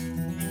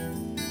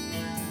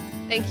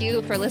thank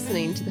you for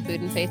listening to the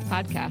Food and Faith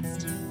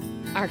podcast.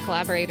 Our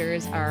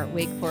collaborators are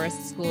Wake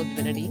Forest School of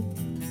Divinity,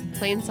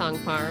 Plainsong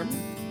Farm,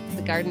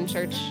 the Garden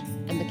Church,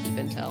 and the Keep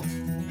and Till.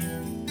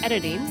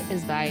 Editing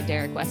is by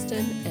Derek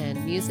Weston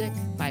and music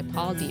by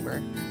Paul Deemer.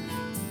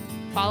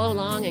 Follow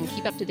along and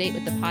keep up to date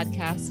with the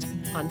podcast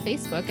on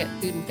Facebook at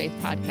Food and Faith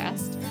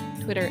Podcast,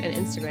 Twitter and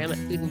Instagram at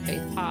Food and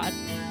Faith Pod,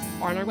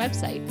 or on our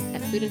website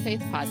at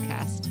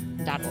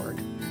foodandfaithpodcast.org.